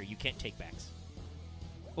Well, did. that's true. You can't take backs.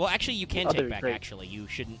 Well, actually, you can Oh, take they're back. great. Actually, you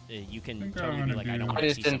shouldn't. You can Think I'm totally be gonna like, I do- don't want I to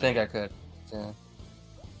just see didn't think I something. could.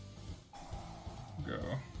 Yeah. Go.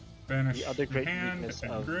 Banish The other great hand weakness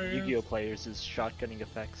and of grave. Yu-Gi-Oh players is shotgunning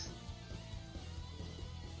effects.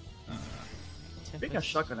 Speaking of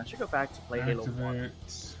shotgun, I should go back to play Halo 1. Activate.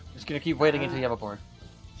 Just gonna keep waiting until you have a board.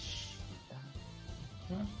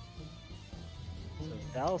 So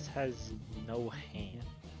Dallas has no hand.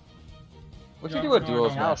 We Yeah, should do a no, I duos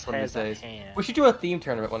don't. match Dallas one of these has a days. hand. We should do a theme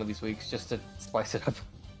tournament one of these weeks just to spice it up.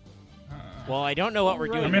 Well, I don't know what we're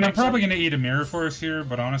doing. I mean, I'm next. probably gonna eat a mirror force here,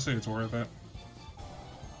 but honestly, it's worth it.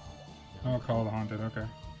 I'll call the haunted. Okay.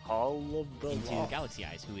 Call of the into Law. Galaxy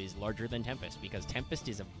Eyes, who is larger than Tempest, because Tempest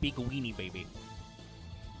is a big weenie baby.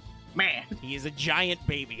 Man, He is a giant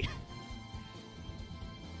baby.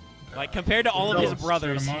 Like compared to all of his Is that a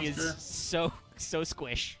brothers, he monster? is so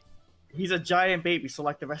squish. he's a giant baby, so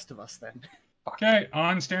like the rest of us then. Okay,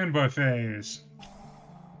 on standby phase.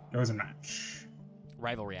 Goes a match.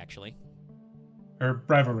 Rivalry, actually. Or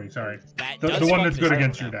rivalry, sorry. That The does one fuck that's this good up,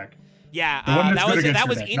 against though. your deck. Yeah, The one that's that good was against that your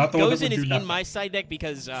was deck, in not the one that Gozen would is do in nothing. my side deck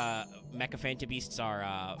because Mecha Phantobeasts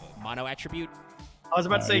are mono attribute. I was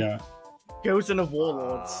about to say, Yeah. Gozen of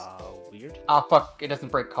Warlords. Weird. Ah, fuck! It doesn't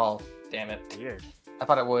break call. Damn it! Weird. I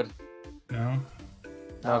thought it would. No.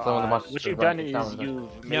 No, it's only the monsters. What that you've break done it. is That was it.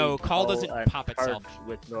 you've No, made Call doesn't a pop card itself.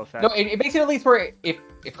 with no effect. No, it makes it at least where if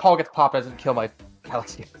call gets popped, it doesn't kill my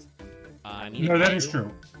Galaxy. I mean, No, it that might is do.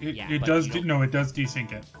 true. It, Yeah, it but does. you Do, don't- no, it does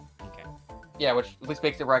desync it. Okay. Yeah, which at least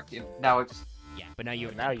makes it right. Now it just Yeah, but now you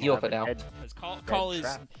But now you Deal have with it a now. dead- because dead Call is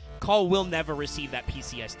trap. Call will never receive that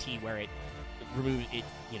PCST where it removes it,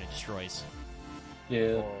 destroys. Yeah.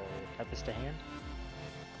 Oh, Tempest to hand.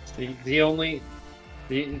 The only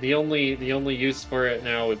the only use for it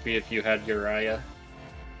now would be if you had Uriah.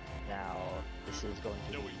 Now this is going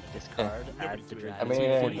to be discard, add the I Dragon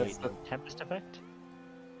mean, 48 that's the- Tempest effect.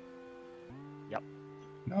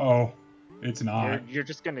 No, it's not. You're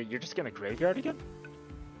just gonna graveyard again?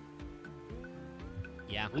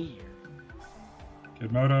 Yeah. Weird.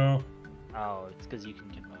 Kidmodo, Oh, it's because you can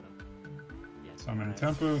get moto. Yes. summon alright.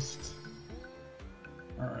 Tempest.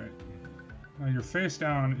 Alright. Now your face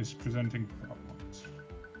down is presenting problems.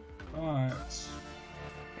 But...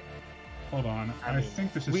 Hold on. I mean,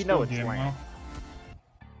 think this is we still know it's game land.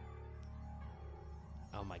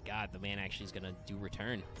 Oh my god, the man actually is gonna do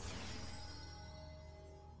return.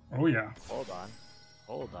 Oh yeah. Hold on.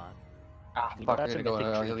 Hold on. Ah, You know fuck, I that's gotta a go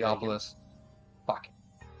mythic to tree Heliopolis. Fuck.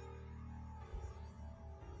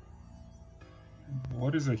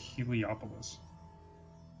 What is a Heliopolis?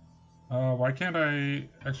 Why can't I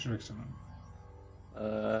extra summon?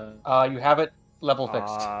 You have it level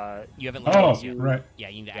fixed. You haven't Oh, leveled yet. right. Yeah,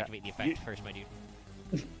 you need to activate the effect first, my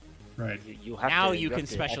dude. Right. You have Now to, you have can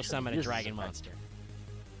to special actually summon a use dragon this monster.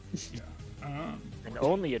 Yeah. and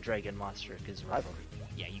only a dragon monster because rivalry.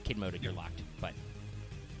 Yeah, you kid moded, you're locked. But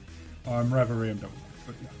I'm Reverie, I'm double.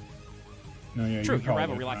 But yeah. No, yeah, True, you your call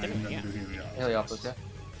rival it. relocked I'm anyway, gonna yeah. do Heliopolis. Heliopolis, yeah.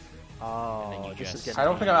 Oh, then you this is just- getting. I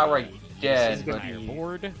don't think I'm outright dead, this is but gonna be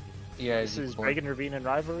board. yeah, This you is can- Dragon Ravine and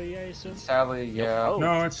Rivalry, I assume. Sadly, yeah. Oh,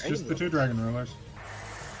 No, it's Dragon just the two Rulers. dragon rulers.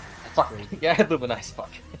 Fuck. Yeah, Luminize, fuck.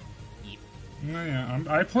 No, yeah,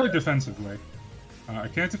 I play defensively. I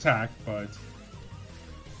can't attack, but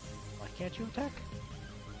Why can't you attack?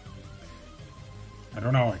 I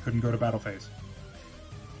don't know. I couldn't go to battle phase.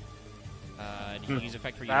 Did you use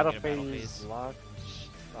effect for you to Battle get a battle phase phase? locked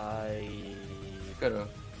by Good.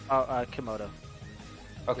 Komodo.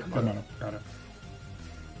 Okay. No, no, got it.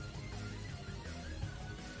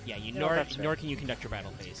 Yeah, you Yeah, nor that's fair. nor can you conduct your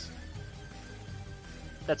battle phase.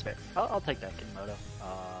 That's fair. I'll take that Komodo.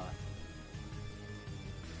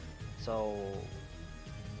 So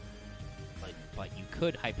But you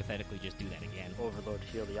could hypothetically just do that again. Overlord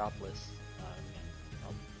Heliopolis.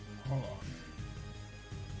 Hold on.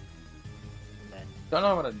 And then Don't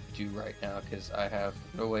know what to do right now because I have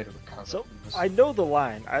no way to recover. so from this. I know the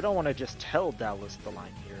line. I don't want to just tell Dallas the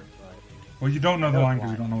line here, but Well, you don't know the No line because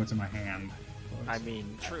line. you don't know what's in my hand. I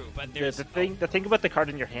mean, True, but the, there's the thing about the card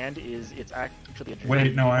in your hand is it's actually a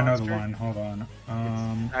Wait, no, I know the monster. line. Hold on.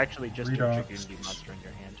 It's actually just a Redux. Dragoon monster in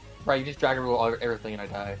your hand. Right, you just Dragon Rule everything and I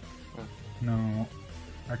die. No,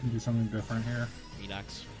 I can do something different here.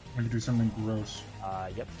 Redux. I can do something gross.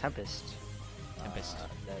 Yep, Tempest. Tempest.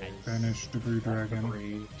 That is- Banish debris dragon.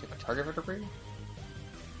 Debris. Take a target for debris?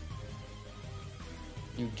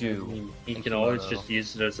 You I do. mean, you in can always Komodo. just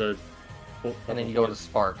use it as a. And then you go to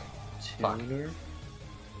Spark. Fuck. tuner.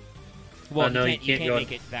 Well, no, you you can't, can't go-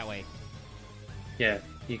 make it that way. Yeah,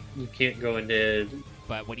 you can't go into.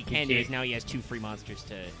 But what he You can do is can't- now he has 2 free monsters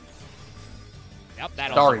to. Yep,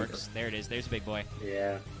 that Star also Eater. works. There it is. There's a big boy.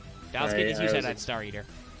 Yeah. Dallas, I- get his I use out of was- that Star Eater.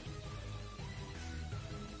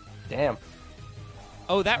 Damn.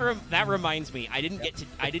 Oh, that reminds me. I didn't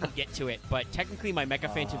get to it, but technically my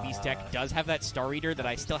Mecha Phantom Beast deck does have that Star Eater that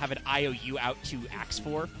I still have an IOU out to Axe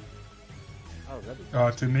for. Oh,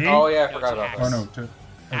 really? To me? Oh yeah, I No, forgot it's about Axe. that. Oh no, to.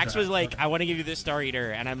 Axe okay. was like, I want to give you this Star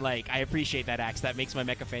Eater, and I'm like, I appreciate that, Axe. That makes my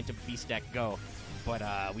Mecha Phantom Beast deck go. But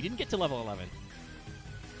we didn't get to level 11.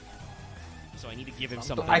 So I need to give him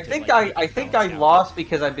something. I to, think like, I make it think I balanced out. lost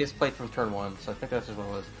because I misplayed from turn 1, so I think that's just what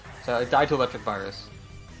it was. So I died to Electric Virus.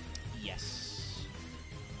 Yes.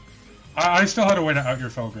 I still had a way to out your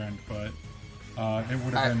Felgrand, but it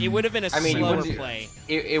would have been. It would have been a I mean, you slower wouldn't- play.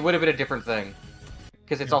 It would have been a different thing.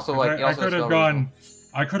 Because it's Yeah, also 'cause like... it I also could has have no gone.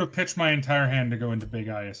 I could have pitched my entire hand to go into Big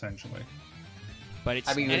Eye, essentially. But it's,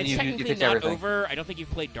 I mean, and it's you technically pitch not everything. over. I don't think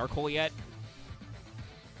you've played Dark Hole yet.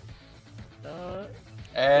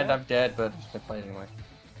 And Yeah. I'm dead, but I played anyway.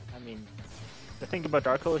 I mean, the thing about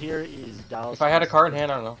Dark Hole here is Dallas. If I had a has card in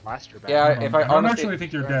hand, I don't know. Blaster back. Yeah, Hold if on. I don't honestly- actually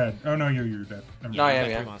think you're dead. Oh no, you're dead. Never No, mind. I am, You've got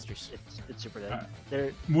yeah. 3 monsters. It's super dead.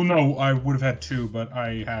 There, Well, no, I would have had 2, but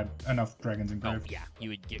I had enough dragons Oh engraved. yeah, you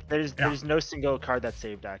would get. there's no single card that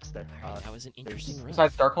saved Axe there. That was an interesting run.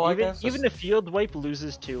 Besides Dark Hole, I Even guess? even if Field Wipe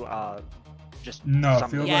loses to just No,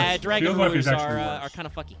 something. Field Yeah, Wipe- Dragon Field Wipe Rulers is actually are worse. kind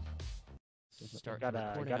of fucky. Start got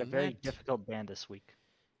recording a on very that. difficult ban this week.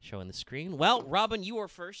 Showing the screen. Well, Robin, you are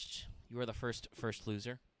first. You are the first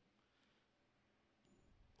loser.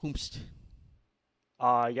 Hoomst.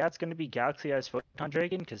 Yeah, it's gonna be Galaxy Eyes Photon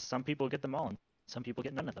Dragon because some people get them all and some people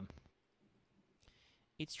get none of them.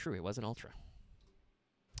 It's true. It was an ultra.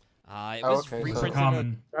 It Oh, was okay, so- reprinted.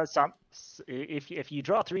 Common. If you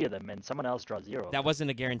draw 3 of them and someone else draws 0, That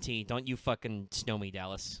wasn't a guarantee. Don't you fucking snow me,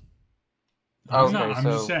 Dallas. Oh, No, okay, I'm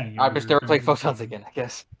so just saying. I you're just never gonna played be- Photons again, I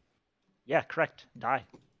guess. yeah, correct. Die.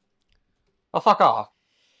 Oh, fuck off.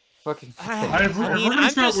 Fucking... If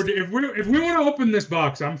we want to open this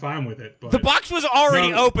box, I'm fine with it. But The box was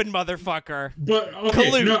already No. open, motherfucker. But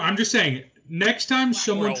okay, Collude. no, I'm just saying. Next time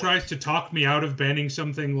someone rolling. tries to talk me out of banning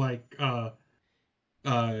something like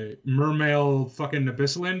Mermail fucking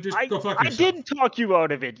Abyssalin, just go fuck I yourself. did talk you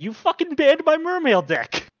out of it. You fucking banned my Mermail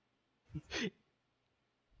deck.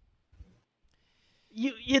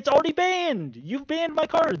 It's already banned. You've banned my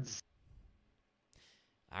cards.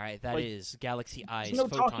 All right, that is Galaxy Eyes no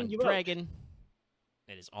Photon talking you out. Dragon.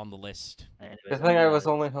 It is on the list. The thing I was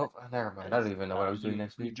only hope. Never mind. I don't even know what I was doing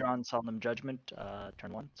next week. Redrawn Solemn Judgment,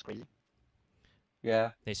 turn 1. It's crazy.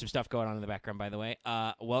 Yeah. There's some stuff going on in the background, by the way.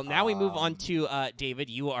 Well, now we move on to David.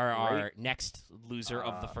 You are our next loser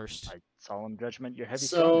of the first. Solemn Judgment, your heavy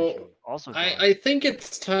So, also. I think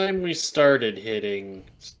it's time we started hitting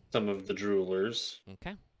some of the Drulers.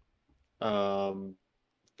 Okay.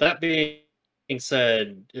 That being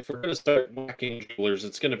said, if we're going to start whacking Drulers,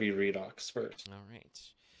 it's going to be Redox first. All right.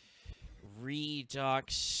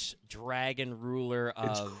 Redox Dragon Ruler of...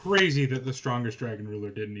 It's crazy that the strongest Dragon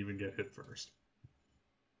Ruler didn't even get hit first.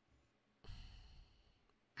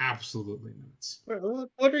 Absolutely nuts.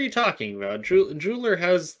 What are you talking about? Druler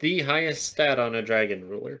has the highest stat on a Dragon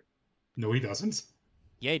Ruler. No, he doesn't.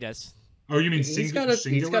 Yeah, he does. Oh, you mean He's got a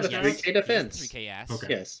 3k defense. 3k ass. Okay.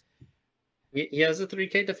 Yes. He has a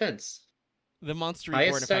 3k defense. The Monster Highest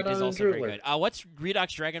Reborn effect stat is on also very Druler. good. What's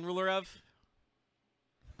Redox Dragon Ruler of?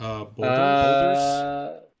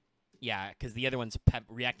 Boulder? Yeah, because the other one's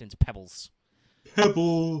Reactant's Pebbles.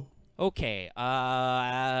 Pebble. Okay,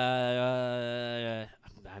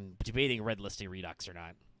 I'm debating red listing Redux or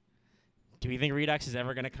not. Do we think Redux is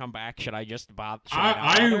ever going to come back? Should I just bother?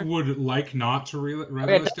 I would like not to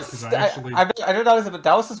relist it because I actually... I don't notice it, but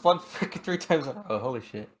Dallas has won freaking 3 times in a row. Holy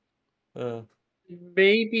shit.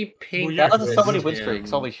 Maybe Pink. Well, yeah, Dallas has so many him. win streaks.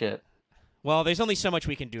 Holy shit. Well, there's only so much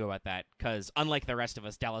we can do about that, because unlike the rest of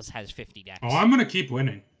us, Dallas has 50 decks. Oh, I'm going to keep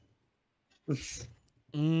winning. You should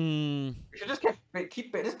just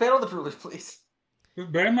just ban all the Drulers, please.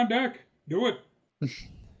 Just ban my deck. Do it.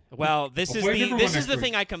 Well, this is the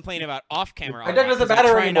thing I complain about off camera. My deck doesn't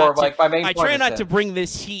matter anymore. Like my main. I try not to bring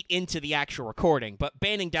this heat into the actual recording, but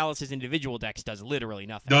banning Dallas's individual decks does literally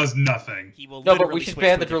nothing. Does nothing. He will No, but literally we should switch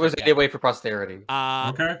ban to the a Drulers different anyway for posterity.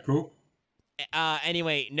 Okay, cool.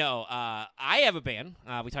 Anyway, no. I have a ban.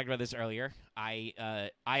 We talked about this earlier.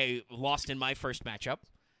 I lost in my first matchup,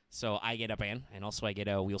 so I get a ban, and also I get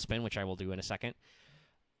a wheel spin, which I will do in a second.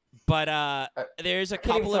 But there's a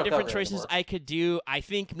couple of different choices I could do. I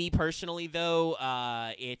think me personally, though,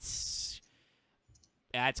 it's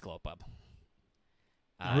Glow Up.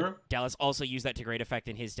 Dallas also used that to great effect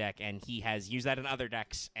in his deck, and he has used that in other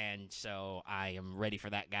decks, and so I am ready for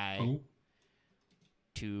that guy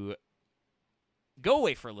to go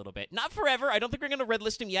away for a little bit. Not forever. I don't think we're going to red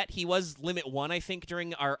list him yet. He was limit 1, I think,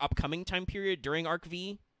 during our upcoming time period, during Arc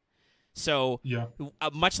V. So, yeah.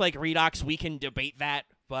 Much like Redox, we can debate that,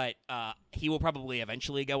 but he will probably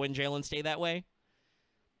eventually go in jail and stay that way.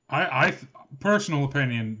 Personal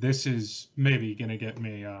opinion, this is maybe going to get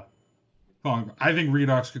me falling. I think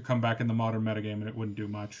Redox could come back in the modern metagame and it wouldn't do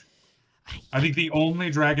much. I think the only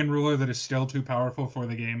Dragon Ruler that is still too powerful for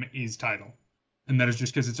the game is Tidal. And that is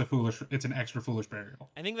just because it's an extra foolish burial.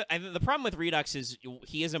 I think the problem with Redux is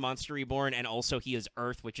he is a Monster Reborn, and also he is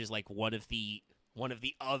Earth, which is like one of the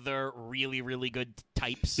other really, really good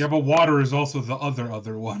types. Yeah, but water is also the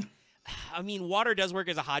other one. I mean, water does work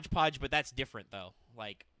as a hodgepodge, but that's different though.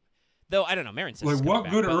 Like, though I don't know. Marin says like, what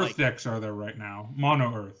good Earth like, decks are there right now?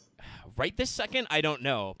 Mono Earth. Right this second, I don't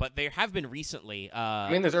know, but there have been recently.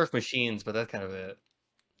 I mean, there's Earth machines, but that's kind of it.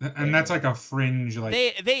 And that's like a fringe, like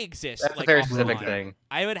they exist. That's like, a very specific thing.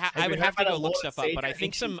 I would have to go look stuff up, but I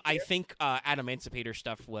think Sage Adamancipator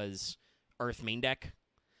stuff was Earth main deck.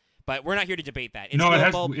 But we're not here to debate that. It's no,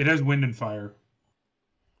 it has wind and fire.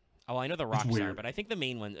 Oh, I know the rocks are, but I think the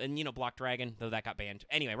main one, and Block Dragon, though that got banned.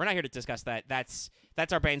 Anyway, we're not here to discuss that. That's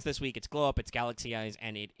our bans this week. It's Glow Up, it's Galaxy Eyes,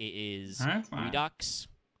 and it is Redux.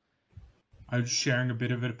 I'm just sharing a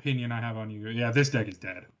bit of an opinion I have on you. Yeah, this deck is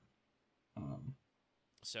dead.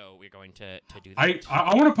 So we're going to do that.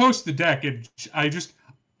 I want to post the deck, and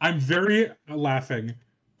I'm very laughing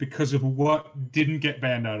because of what didn't get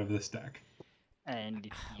banned out of this deck.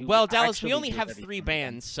 And well, Dallas, we only have 3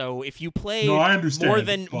 bans, so if you play more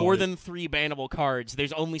than 3 bannable cards,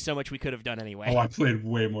 there's only so much we could have done anyway. Oh, I played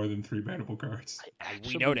way more than 3 bannable cards.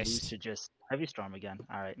 We noticed. To just Heavy Storm again.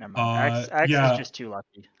 All right, never mind. Axe is just too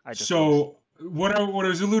lucky. What I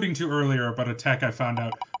was alluding to earlier about a tech I found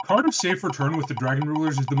out, card of safe return with the Dragon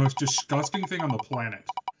Rulers is the most disgusting thing on the planet.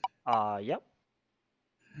 Yep.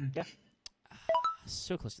 Yeah.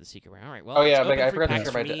 So close to the secret round. All right. Well, oh yeah, I forgot to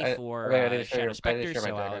share my deck for Shadow Specter,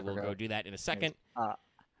 so I will go do that in a second.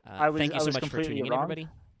 Thank you so much for tuning in, everybody.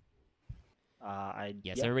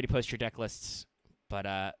 Yes, everybody post your deck lists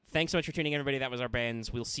But thanks so much for tuning in, everybody. That was our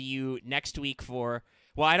bans. We'll see you next week for...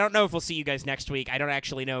 Well, I don't know if we'll see you guys next week. I don't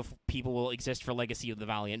actually know if people will exist for Legacy of the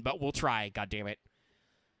Valiant, but we'll try, goddammit.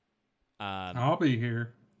 I'll be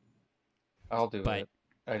here. I'll do but- it.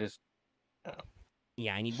 I just...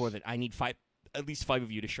 Yeah, I need more than... I need at least 5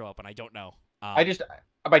 of you to show up, and I don't know.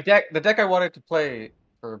 the deck I wanted to play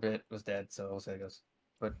for a bit was dead, so we'll see how it goes.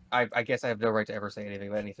 But I guess I have no right to ever say anything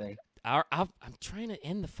about anything. I'm trying to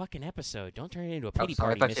end the fucking episode. Don't turn it into a pity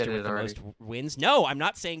sorry, I party, thought you Mister did with it the already. most wins. No, I'm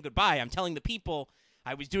not saying goodbye. I'm telling the people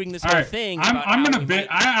I was doing this All whole right, thing. I'm about how gonna we bit.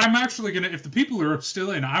 might- I'm actually gonna. If the people are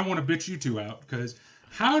still in, I want to bitch you two out because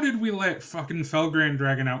how did we let fucking Felgrand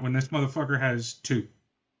Dragon out when this motherfucker has 2?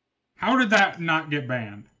 How did that not get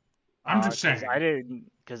banned? I'm just saying.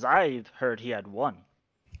 Because I heard he had 1.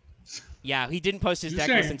 Yeah, he didn't post his Just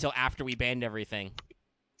deck list saying. until after we banned everything.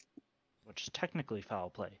 Which is technically foul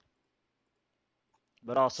play.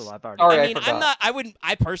 But also, I've already. Sorry, I I mean, forgot.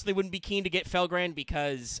 I personally wouldn't be keen to get Felgrand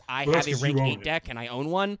because I Well, that's have a 'cause you rank own 8 it. deck and I own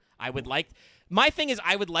one. My thing is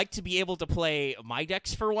I would like to be able to play my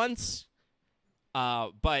decks for once.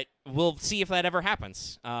 But we'll see if that ever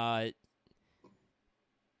happens.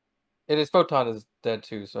 His Photon is dead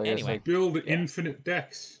too, so I guess Anyway. like Build infinite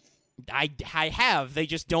decks. I have. They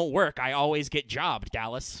just don't work. I always get jobbed,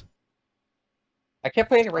 Dallas. I kept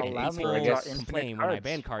playing it right Allow to me I to guess. draw Complain infinite when I cards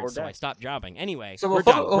ban or cards, so I decks. stopped jobbing. Anyway, So we're will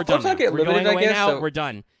done. Pho- will We're done. Photon now. get We're going limited, I away guess, now. so- We're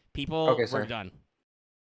done. People, Okay, we're sorry. done.